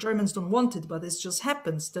if the Germans don't want it, but it just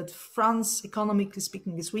happens, that France, economically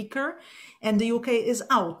speaking, is weaker, and the UK is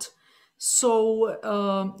out.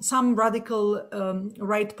 So some radical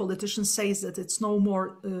right politicians say that it's no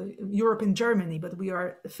more Europe and Germany, but we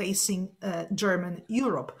are facing German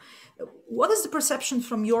Europe. What is the perception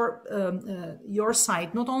from your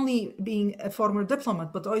side, not only being a former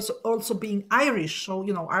diplomat, but also being Irish? So,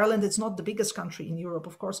 you know, Ireland is not the biggest country in Europe,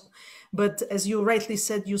 of course, but as you rightly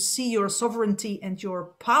said, you see your sovereignty and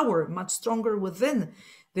your power much stronger within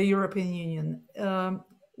the European Union.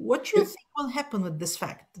 What do you think will happen with this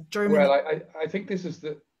fact? Germany? Well, I think this is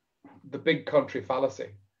the big country fallacy.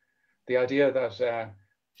 The idea that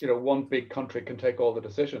you know, one big country can take all the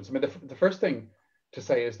decisions. I mean, the first thing to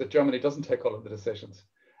say is that Germany doesn't take all of the decisions,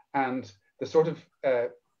 and the sort of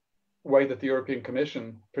way that the European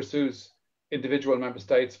Commission pursues individual member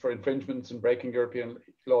states for infringements and breaking European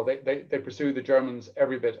law, they pursue the Germans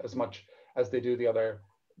every bit as much as they do the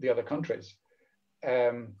other countries.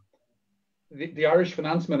 The Irish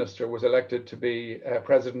finance minister was elected to be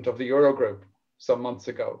president of the Eurogroup some months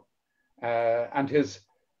ago. And his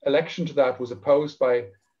election to that was opposed by,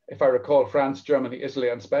 if I recall, France, Germany, Italy,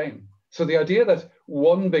 and Spain. So the idea that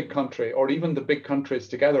one big country, or even the big countries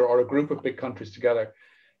together, or a group of big countries together,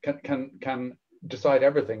 can decide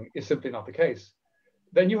everything is simply not the case.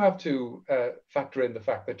 Then you have to factor in the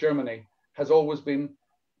fact that Germany has always been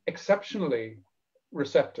exceptionally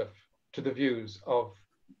receptive to the views of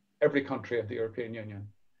every country of the European Union.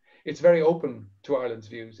 It's very open to Ireland's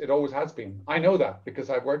views. It always has been. I know that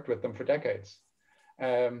because I've worked with them for decades.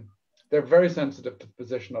 They're very sensitive to the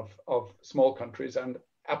position of small countries, and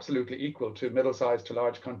absolutely equal to middle-sized to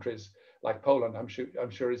large countries like Poland.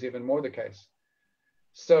 I'm sure is even more the case.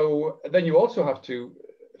 So then you also have to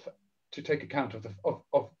take account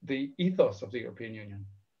of the ethos of the European Union.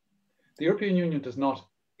 The European Union does not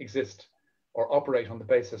exist or operate on the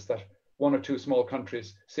basis that one or two small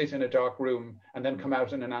countries sit in a dark room and then come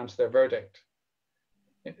out and announce their verdict.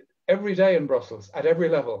 Every day in Brussels, at every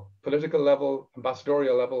level, political level,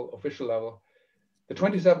 ambassadorial level, official level, the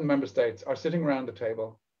 27 member states are sitting around the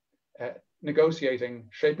table, negotiating,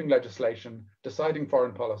 shaping legislation, deciding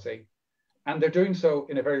foreign policy, and they're doing so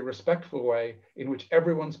in a very respectful way in which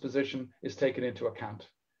everyone's position is taken into account.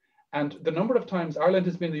 And the number of times Ireland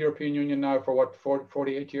has been in the European Union now for what,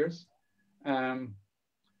 48 years?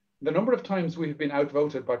 The number of times we have been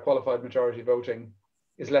outvoted by qualified majority voting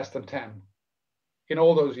is less than 10 in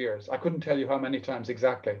all those years. I couldn't tell you how many times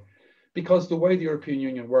exactly, because the way the European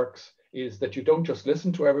Union works is that you don't just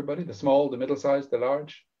listen to everybody, the small, the middle-sized, the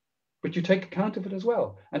large, but you take account of it as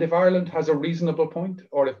well. And if Ireland has a reasonable point,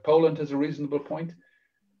 or if Poland has a reasonable point,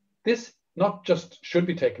 this not just should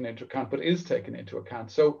be taken into account, but is taken into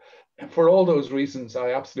account. So for all those reasons,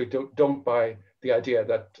 I absolutely don't buy the idea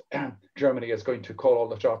that Germany is going to call all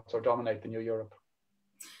the shots or dominate the new Europe.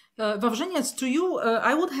 Wawrzyniec, to you,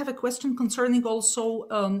 I would have a question concerning also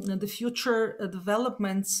the future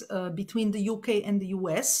developments between the UK and the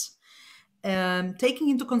US, taking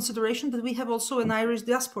into consideration that we have also an Irish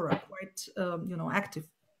diaspora quite active.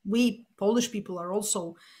 We Polish people are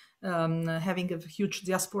also having a huge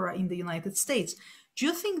diaspora in the United States. Do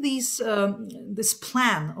you think this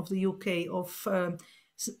plan of the UK of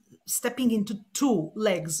stepping into two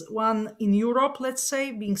legs, one in Europe, let's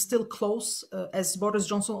say, being still close, as Boris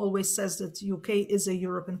Johnson always says that UK is a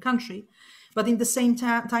European country, but in the same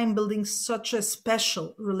time building such a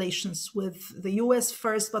special relations with the US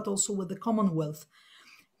first, but also with the Commonwealth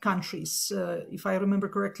countries. If I remember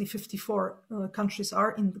correctly, 54 countries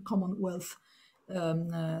are in the Commonwealth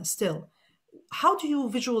still. How do you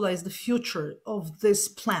visualize the future of this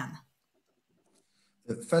plan?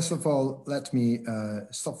 First of all, let me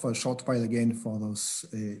stop for a short while again for those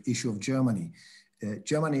issue of Germany.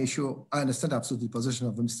 Germany issue, I understand absolutely the position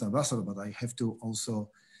of Mr. Ambassador, but I have to also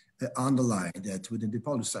underline that within the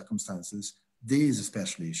Polish circumstances, this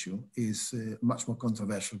special issue is much more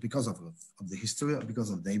controversial because of the history, because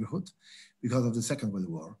of neighborhood, because of the Second World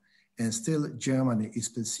War. And still Germany is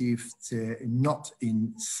perceived not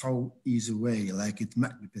in so easy way like it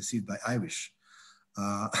might be perceived by Irish.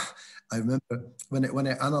 I remember when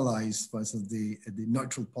I analyzed the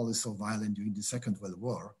neutral policy of Ireland during the Second World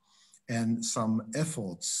War and some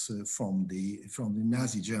efforts from the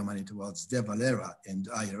Nazi Germany towards De Valera and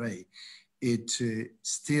IRA, it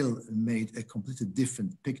still made a completely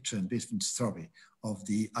different picture and different story of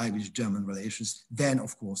the Irish-German relations than,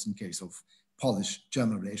 of course, in case of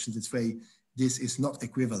Polish-German relations. It's very this is not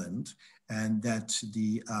equivalent, and that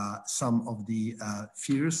some of the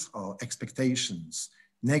fears or expectations,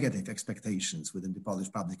 negative expectations within the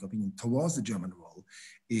Polish public opinion towards the German role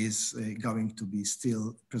is going to be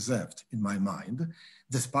still preserved in my mind,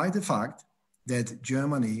 despite the fact that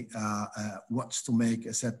Germany wants to make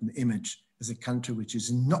a certain image as a country which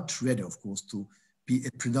is not ready, of course, to be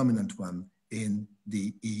a predominant one in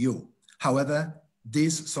the EU. However,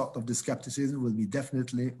 this sort of the skepticism will be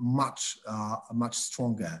definitely much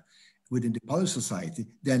stronger within the Polish society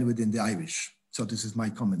than within the Irish. So this is my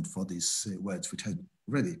comment for these words which had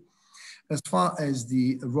already. As far as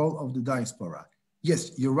the role of the diaspora,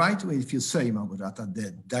 yes, you're right if you say, Małgorzata,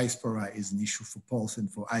 that diaspora is an issue for Poles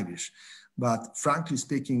and for Irish. But frankly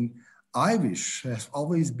speaking, Irish has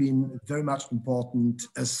always been very much important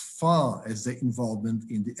as far as the involvement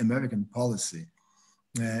in the American policy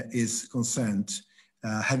is concerned,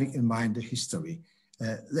 having in mind the history.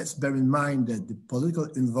 Let's bear in mind that the political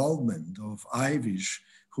involvement of Irish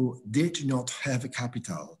who did not have a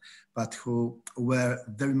capital, but who were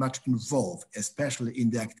very much involved, especially in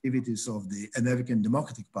the activities of the American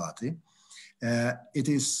Democratic Party, it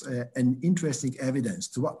is an interesting evidence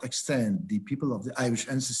to what extent the people of the Irish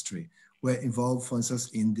ancestry were involved, for instance,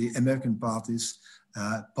 in the American Party's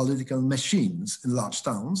political machines in large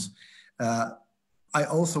towns. I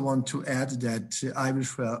also want to add that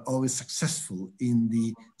Irish were always successful in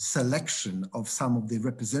the selection of some of the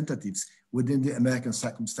representatives within the American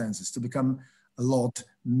circumstances to become Lord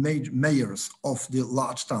mayors of the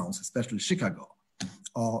large towns, especially Chicago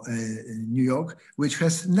or New York, which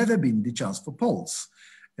has never been the chance for Poles.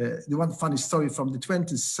 The one funny story from the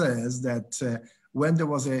 20s says that when there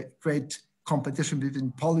was a great competition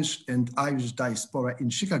between Polish and Irish diaspora in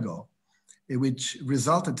Chicago, which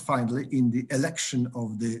resulted finally in the election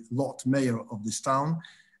of the Lord Mayor of this town,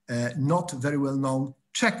 not very well-known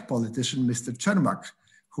Czech politician, Mr. Čermák,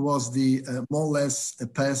 who was the more or less a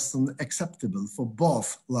person acceptable for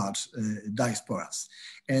both large diasporas.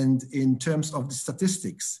 And in terms of the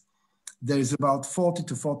statistics, there is about 40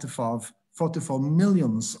 to 44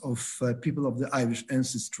 millions of people of the Irish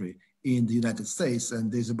ancestry in the United States,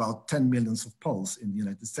 and there's about 10 millions of Poles in the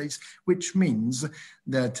United States, which means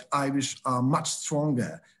that Irish are much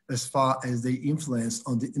stronger as far as the influence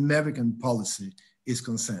on the American policy is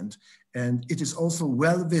concerned. And it is also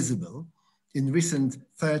well visible in recent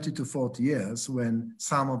 30 to 40 years when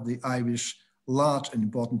some of the Irish large and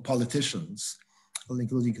important politicians,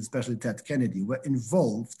 including especially Ted Kennedy, were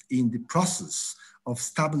involved in the process of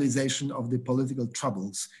stabilization of the political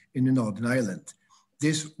troubles in the Northern Ireland.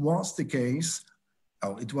 This was the case,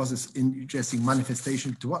 it was an interesting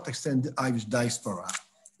manifestation to what extent the Irish diaspora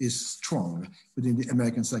is strong within the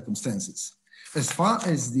American circumstances. As far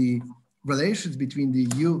as the relations between the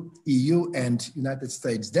EU and United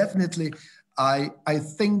States, definitely, I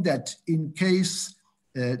think that in case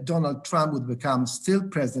Donald Trump would become still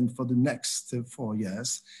president for the next 4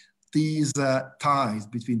 years, these ties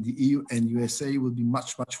between the EU and USA will be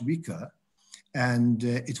much, much weaker. And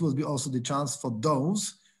it will be also the chance for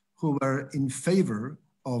those who were in favor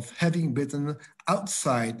of having Britain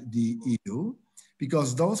outside the EU,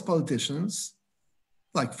 because those politicians,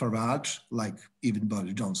 like Farage, like even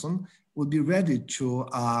Boris Johnson, would be ready to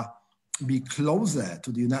be closer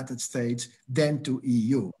to the United States than to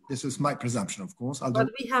EU. This is my presumption, of course. But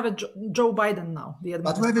we have a Joe Biden now.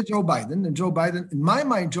 But we have a Joe Biden, and Joe Biden, in my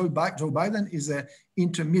mind, Joe Biden is an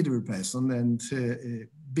intermediary person, and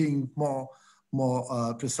being more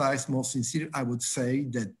precise, more sincere, I would say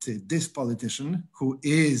that this politician, who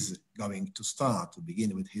is going to start to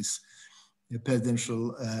begin with his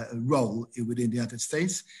presidential role within the United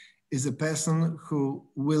States, is a person who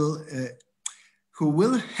will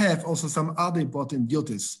have also some other important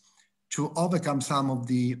duties to overcome some of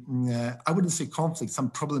the, I wouldn't say conflict,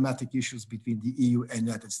 some problematic issues between the EU and the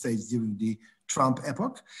United States during the Trump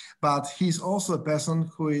epoch, but he's also a person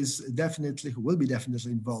who will be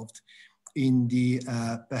definitely involved in the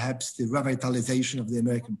perhaps the revitalization of the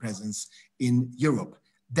American presence in Europe.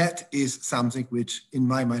 That is something which, in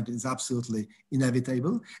my mind, is absolutely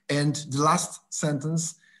inevitable. And the last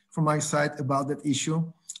sentence from my side about that issue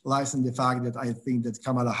lies in the fact that I think that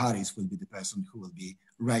Kamala Harris will be the person who will be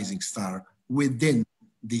rising star within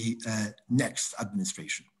the next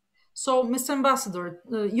administration. So, Mr. Ambassador,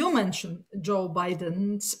 you mentioned Joe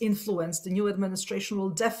Biden's influence. The new administration will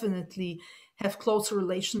definitely have closer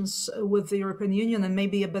relations with the European Union and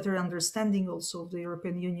maybe a better understanding also of the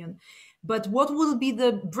European Union. But what will be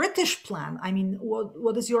the British plan? I mean,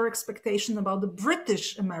 what is your expectation about the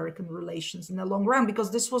British-American relations in the long run?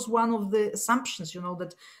 Because this was one of the assumptions, you know,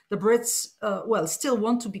 that the Brits, well, still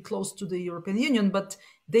want to be close to the European Union, but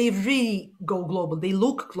they really go global. They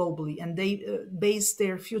look globally, and they base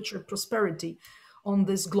their future prosperity on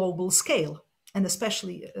this global scale, and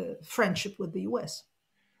especially friendship with the US.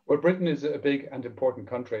 Well, Britain is a big and important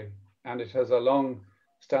country, and it has a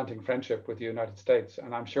long-standing friendship with the United States,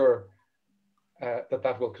 and I'm sure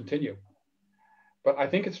that will continue. But I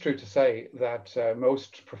think it's true to say that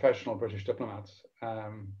most professional British diplomats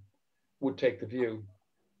would take the view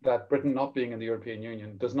that Britain not being in the European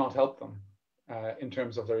Union does not help them in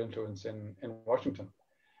terms of their influence in Washington.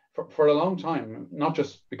 For a long time, not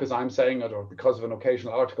just because I'm saying it or because of an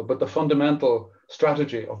occasional article, but the fundamental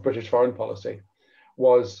strategy of British foreign policy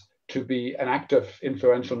was to be an active,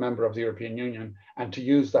 influential member of the European Union and to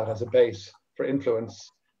use that as a base for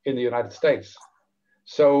influence in the United States.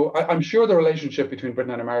 So I'm sure the relationship between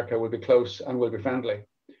Britain and America will be close and will be friendly.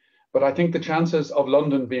 But I think the chances of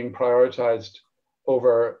London being prioritized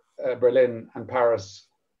over Berlin and Paris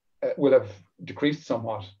will have decreased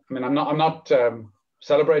somewhat. I mean, I'm not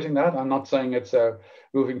celebrating that. I'm not saying it's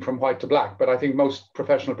moving from white to black, but I think most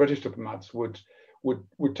professional British diplomats would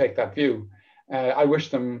take that view. I wish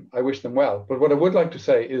them well. But what I would like to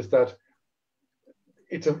say is that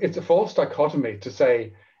it's a false dichotomy to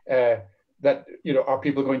say that, you know, are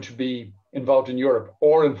people going to be involved in Europe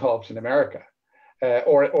or involved in America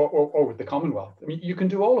or with the Commonwealth? I mean, you can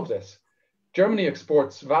do all of this. Germany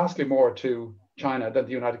exports vastly more to China than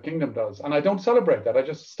the United Kingdom does. And I don't celebrate that. I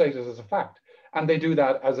just state it as a fact. And they do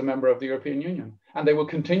that as a member of the European Union. And they will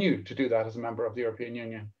continue to do that as a member of the European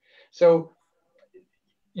Union. So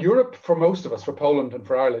Europe, for most of us, for Poland and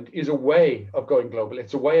for Ireland, is a way of going global.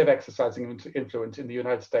 It's a way of exercising influence in the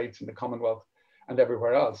United States, in the Commonwealth, and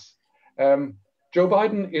everywhere else. Joe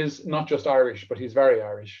Biden is not just Irish, but he's very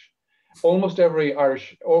Irish. Almost every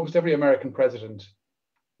American president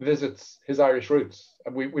visits his Irish roots.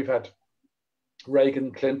 And we've had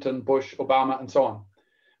Reagan, Clinton, Bush, Obama, and so on.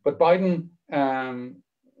 But Biden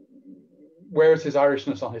wears his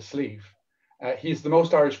Irishness on his sleeve. He's the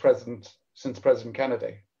most Irish president since President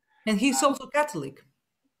Kennedy. And he's also Catholic.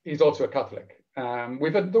 He's also a Catholic.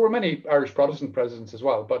 There were many Irish Protestant presidents as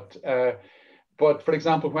well, but for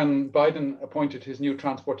example, when Biden appointed his new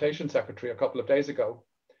transportation secretary a couple of days ago,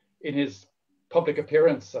 in his public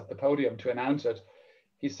appearance at the podium to announce it,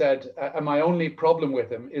 he said, my only problem with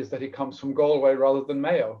him is that he comes from Galway rather than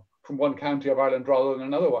Mayo, from one county of Ireland rather than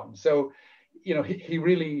another one. So, you know, he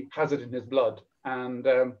really has it in his blood. And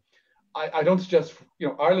I don't suggest, you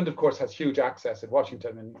know, Ireland, of course, has huge access at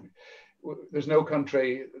Washington. And there's no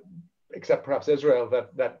country, except perhaps Israel,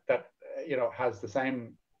 that you know, has the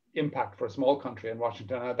same impact for a small country in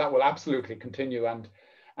Washington. And that will absolutely continue and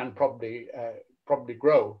probably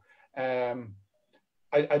grow.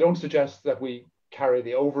 I don't suggest that we carry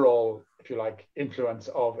the overall, if you like, influence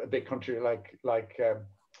of a big country like the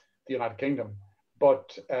United Kingdom,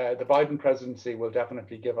 but the Biden presidency will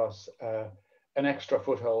definitely give us an extra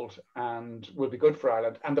foothold and will be good for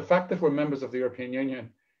Ireland. And the fact that we're members of the European Union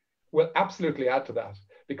will absolutely add to that,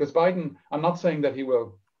 because Biden, I'm not saying that he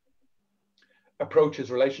will approach his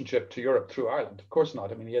relationship to Europe through Ireland. Of course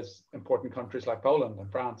not. I mean, he has important countries like Poland and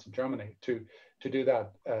France and Germany to do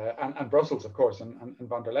that, and Brussels, of course, and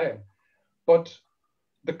von der Leyen. But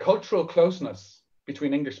the cultural closeness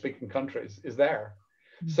between English-speaking countries is there.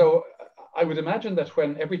 Mm-hmm. So I would imagine that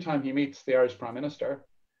every time he meets the Irish Prime Minister,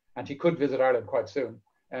 and he could visit Ireland quite soon,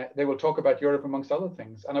 they will talk about Europe amongst other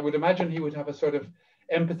things. And I would imagine he would have a sort of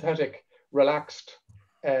empathetic, relaxed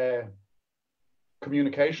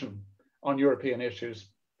communication on European issues,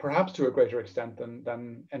 perhaps to a greater extent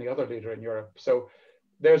than any other leader in Europe. So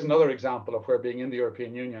there's another example of where being in the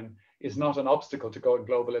European Union is not an obstacle to going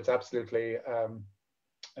global. It's absolutely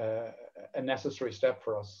a necessary step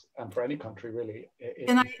for us and for any country, really.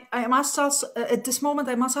 And I must ask, at this moment,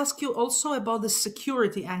 I must ask you also about the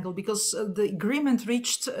security angle, because the agreement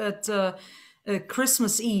reached at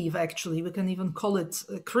Christmas Eve, actually, we can even call it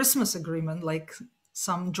a Christmas agreement, like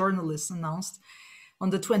some journalists announced on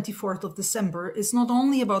the 24th of December, is not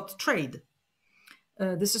only about trade.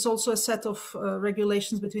 This is also a set of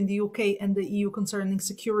regulations between the UK and the EU concerning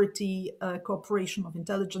security, cooperation of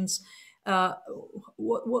intelligence.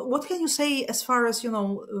 What can you say as far as, you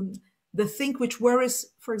know, the thing which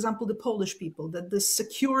worries, for example, the Polish people, that the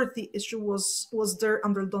security issue was there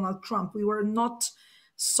under Donald Trump? We were not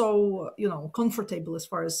so, you know, comfortable as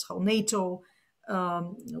far as how NATO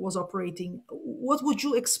was operating. What would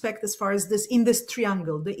you expect as far as this, in this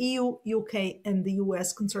triangle, the EU, UK, and the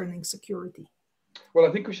US concerning security? Well,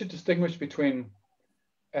 I think we should distinguish between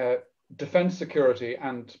defense security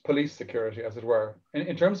and police security, as it were.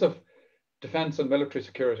 In terms of defense and military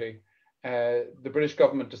security, the British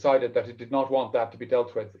government decided that it did not want that to be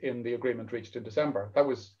dealt with in the agreement reached in December. That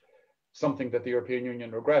was something that the European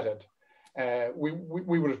Union regretted. We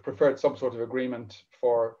would have preferred some sort of agreement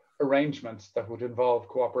for arrangements that would involve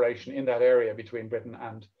cooperation in that area between Britain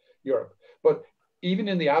and Europe. But even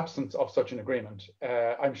in the absence of such an agreement,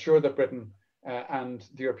 I'm sure that Britain and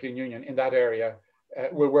the European Union in that area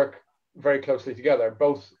will work very closely together,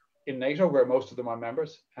 both in NATO, where most of them are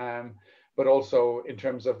members, but also in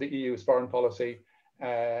terms of the EU's foreign policy.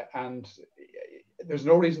 And there's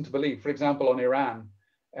no reason to believe, for example, on Iran,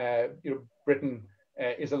 Britain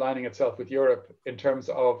is aligning itself with Europe in terms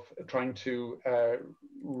of trying to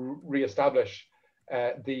re-establish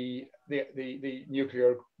the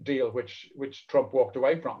nuclear deal which Trump walked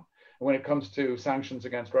away from. And when it comes to sanctions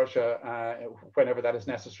against Russia, whenever that is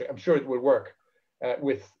necessary, I'm sure it will work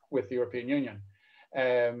with the European Union.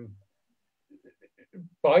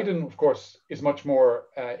 Biden, of course, is much more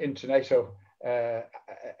into NATO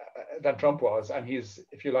than Trump was, and he's,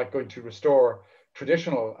 if you like, going to restore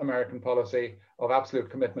traditional American policy of absolute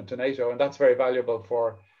commitment to NATO, and that's very valuable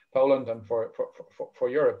for Poland and for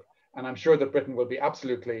Europe. And I'm sure that Britain will be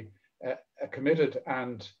absolutely a committed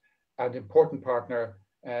and important partner,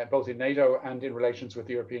 both in NATO and in relations with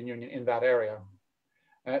the European Union in that area.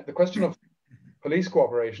 The question of police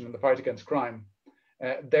cooperation in the fight against crime,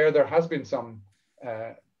 there has been some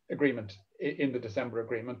agreement in the December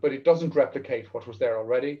agreement, but it doesn't replicate what was there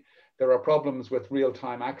already. There are problems with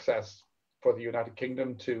real-time access for the United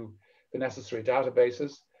Kingdom to the necessary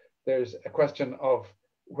databases. There's a question of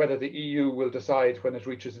whether the EU will decide when it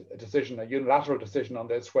reaches a decision, a unilateral decision on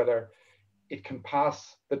this, whether it can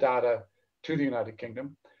pass the data to the United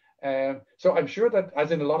Kingdom. So I'm sure that,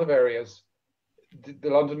 as in a lot of areas, the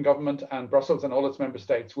London government and Brussels and all its member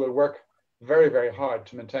states will work very, very hard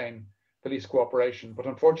to maintain police cooperation. But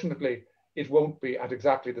unfortunately, it won't be at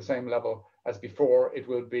exactly the same level as before. It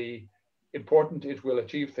will be important, it will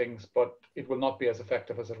achieve things, but it will not be as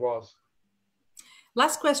effective as it was.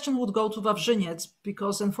 Last question would go to Wawrzyniec,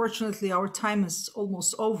 because unfortunately our time is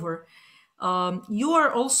almost over. You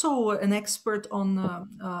are also an expert on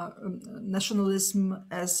nationalism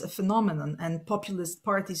as a phenomenon and populist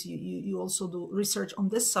parties. You also do research on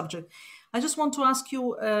this subject. I just want to ask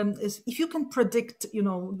you if you can predict,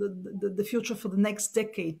 the future for the next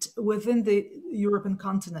decade within the European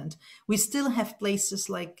continent. We still have places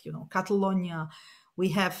like, Catalonia. We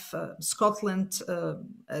have Scotland,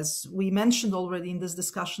 as we mentioned already in this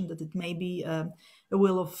discussion, that it may be a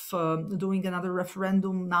will of doing another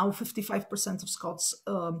referendum. Now 55% of Scots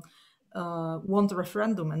want a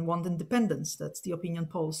referendum and want independence. That's the opinion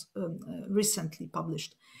polls recently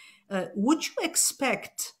published. Would you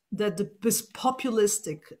expect that this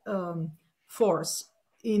populistic force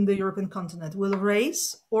in the European continent will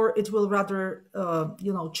rise, or it will rather,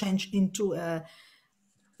 change into a,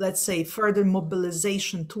 let's say, further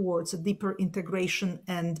mobilization towards a deeper integration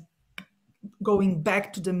and going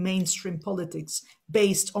back to the mainstream politics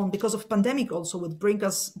based on, because of pandemic also, it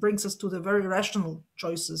brings us to the very rational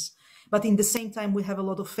choices. But in the same time, we have a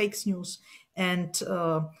lot of fake news and,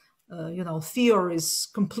 theories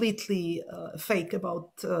completely fake about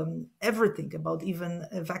everything, about even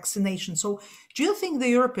vaccination. So do you think the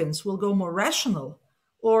Europeans will go more rational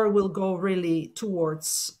or will go really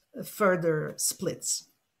towards further splits?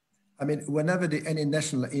 I mean, whenever any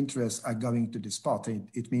national interests are going to the spot,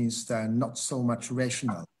 it means they're not so much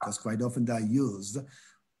rational, because quite often they're used,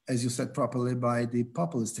 as you said properly, by the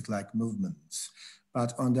populistic-like movements.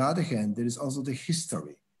 But on the other hand, there is also the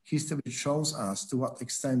history. History shows us to what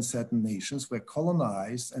extent certain nations were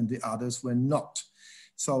colonized and the others were not.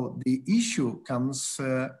 So the issue comes,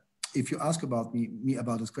 if you ask about me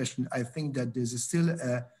about this question, I think that there's still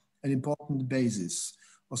an important basis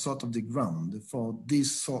or sort of the ground for this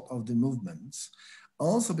sort of the movements.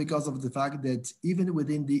 Also because of the fact that even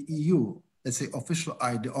within the EU, let's say, official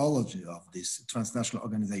ideology of this transnational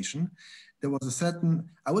organization, there was a certain,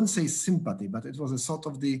 I wouldn't say sympathy, but it was a sort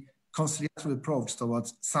of the conciliatory approach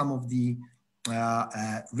towards some of the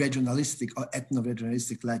regionalistic or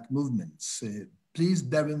ethno-regionalistic like movements. Please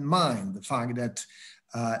bear in mind the fact that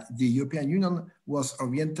the European Union was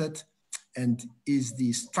oriented and is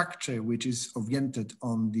the structure which is oriented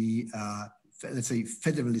on the, let's say,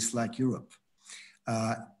 federalist like Europe,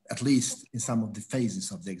 at least in some of the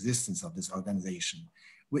phases of the existence of this organization.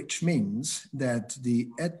 which means that the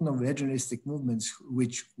ethno-regionalistic movements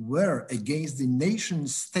which were against the nation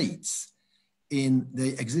states in the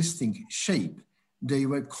existing shape, they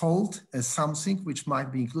were called as something which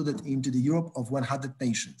might be included into the Europe of 100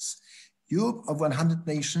 nations. Europe of 100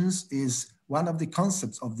 nations is one of the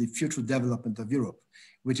concepts of the future development of Europe,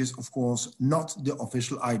 which is of course not the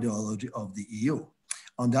official ideology of the EU.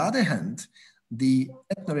 On the other hand, the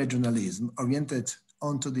ethno-regionalism oriented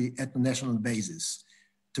onto the ethno-national basis,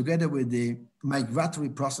 together with the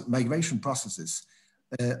migration processes,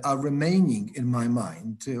 are remaining in my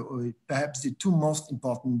mind perhaps the two most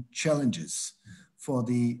important challenges for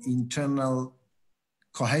the internal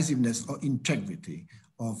cohesiveness or integrity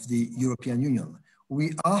of the European Union.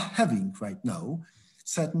 We are having right now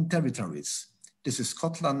certain territories. This is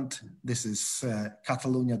Scotland, this is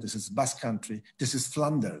Catalonia, this is Basque Country, this is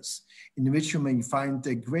Flanders, in which you may find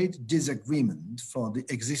a great disagreement for the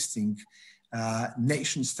existing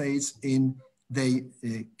nation states in the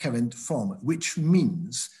current form, which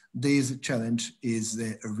means this challenge is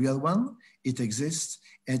a real one, it exists,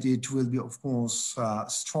 and it will be, of course,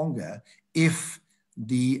 stronger if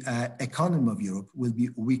the economy of Europe will be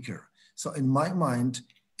weaker. So in my mind,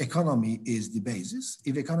 economy is the basis.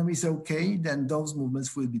 If economy is okay, then those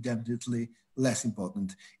movements will be definitely less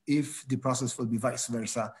important. If the process will be vice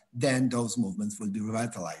versa, then those movements will be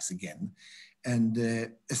revitalized again. And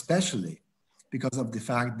especially because of the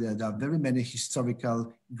fact that there are very many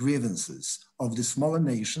historical grievances of the smaller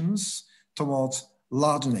nations towards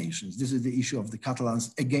larger nations. This is the issue of the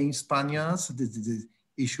Catalans against Spaniards. This is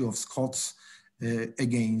the issue of Scots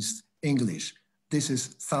against English. This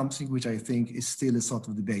is something which I think is still a sort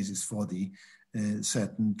of the basis for the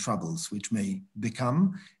certain troubles which may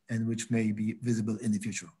become and which may be visible in the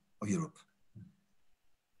future of Europe.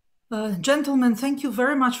 Gentlemen, thank you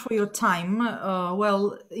very much for your time.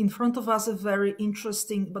 Well, in front of us a very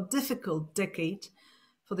interesting but difficult decade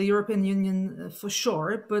for the European Union for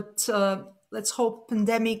sure, but let's hope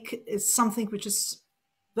pandemic is something which is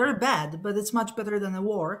very bad, but it's much better than a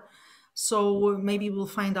war. So maybe we'll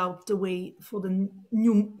find out the way for the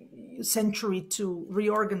new century to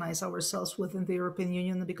reorganize ourselves within the European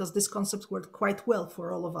Union, because this concept worked quite well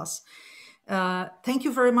for all of us. Thank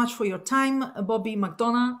you very much for your time, Bobby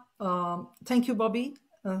McDonagh. Thank you, Bobby.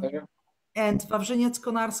 And Wawrzyniec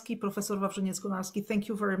Konarski, Professor Wawrzyniec Konarski. Thank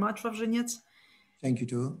you very much, Wawrzyniec. Thank you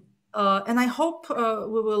too. And I hope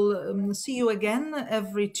we will see you again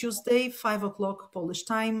every Tuesday, 5 o'clock Polish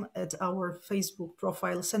time at our Facebook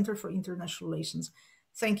profile, Center for International Relations.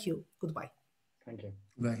 Thank you. Goodbye. Thank you.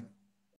 Bye.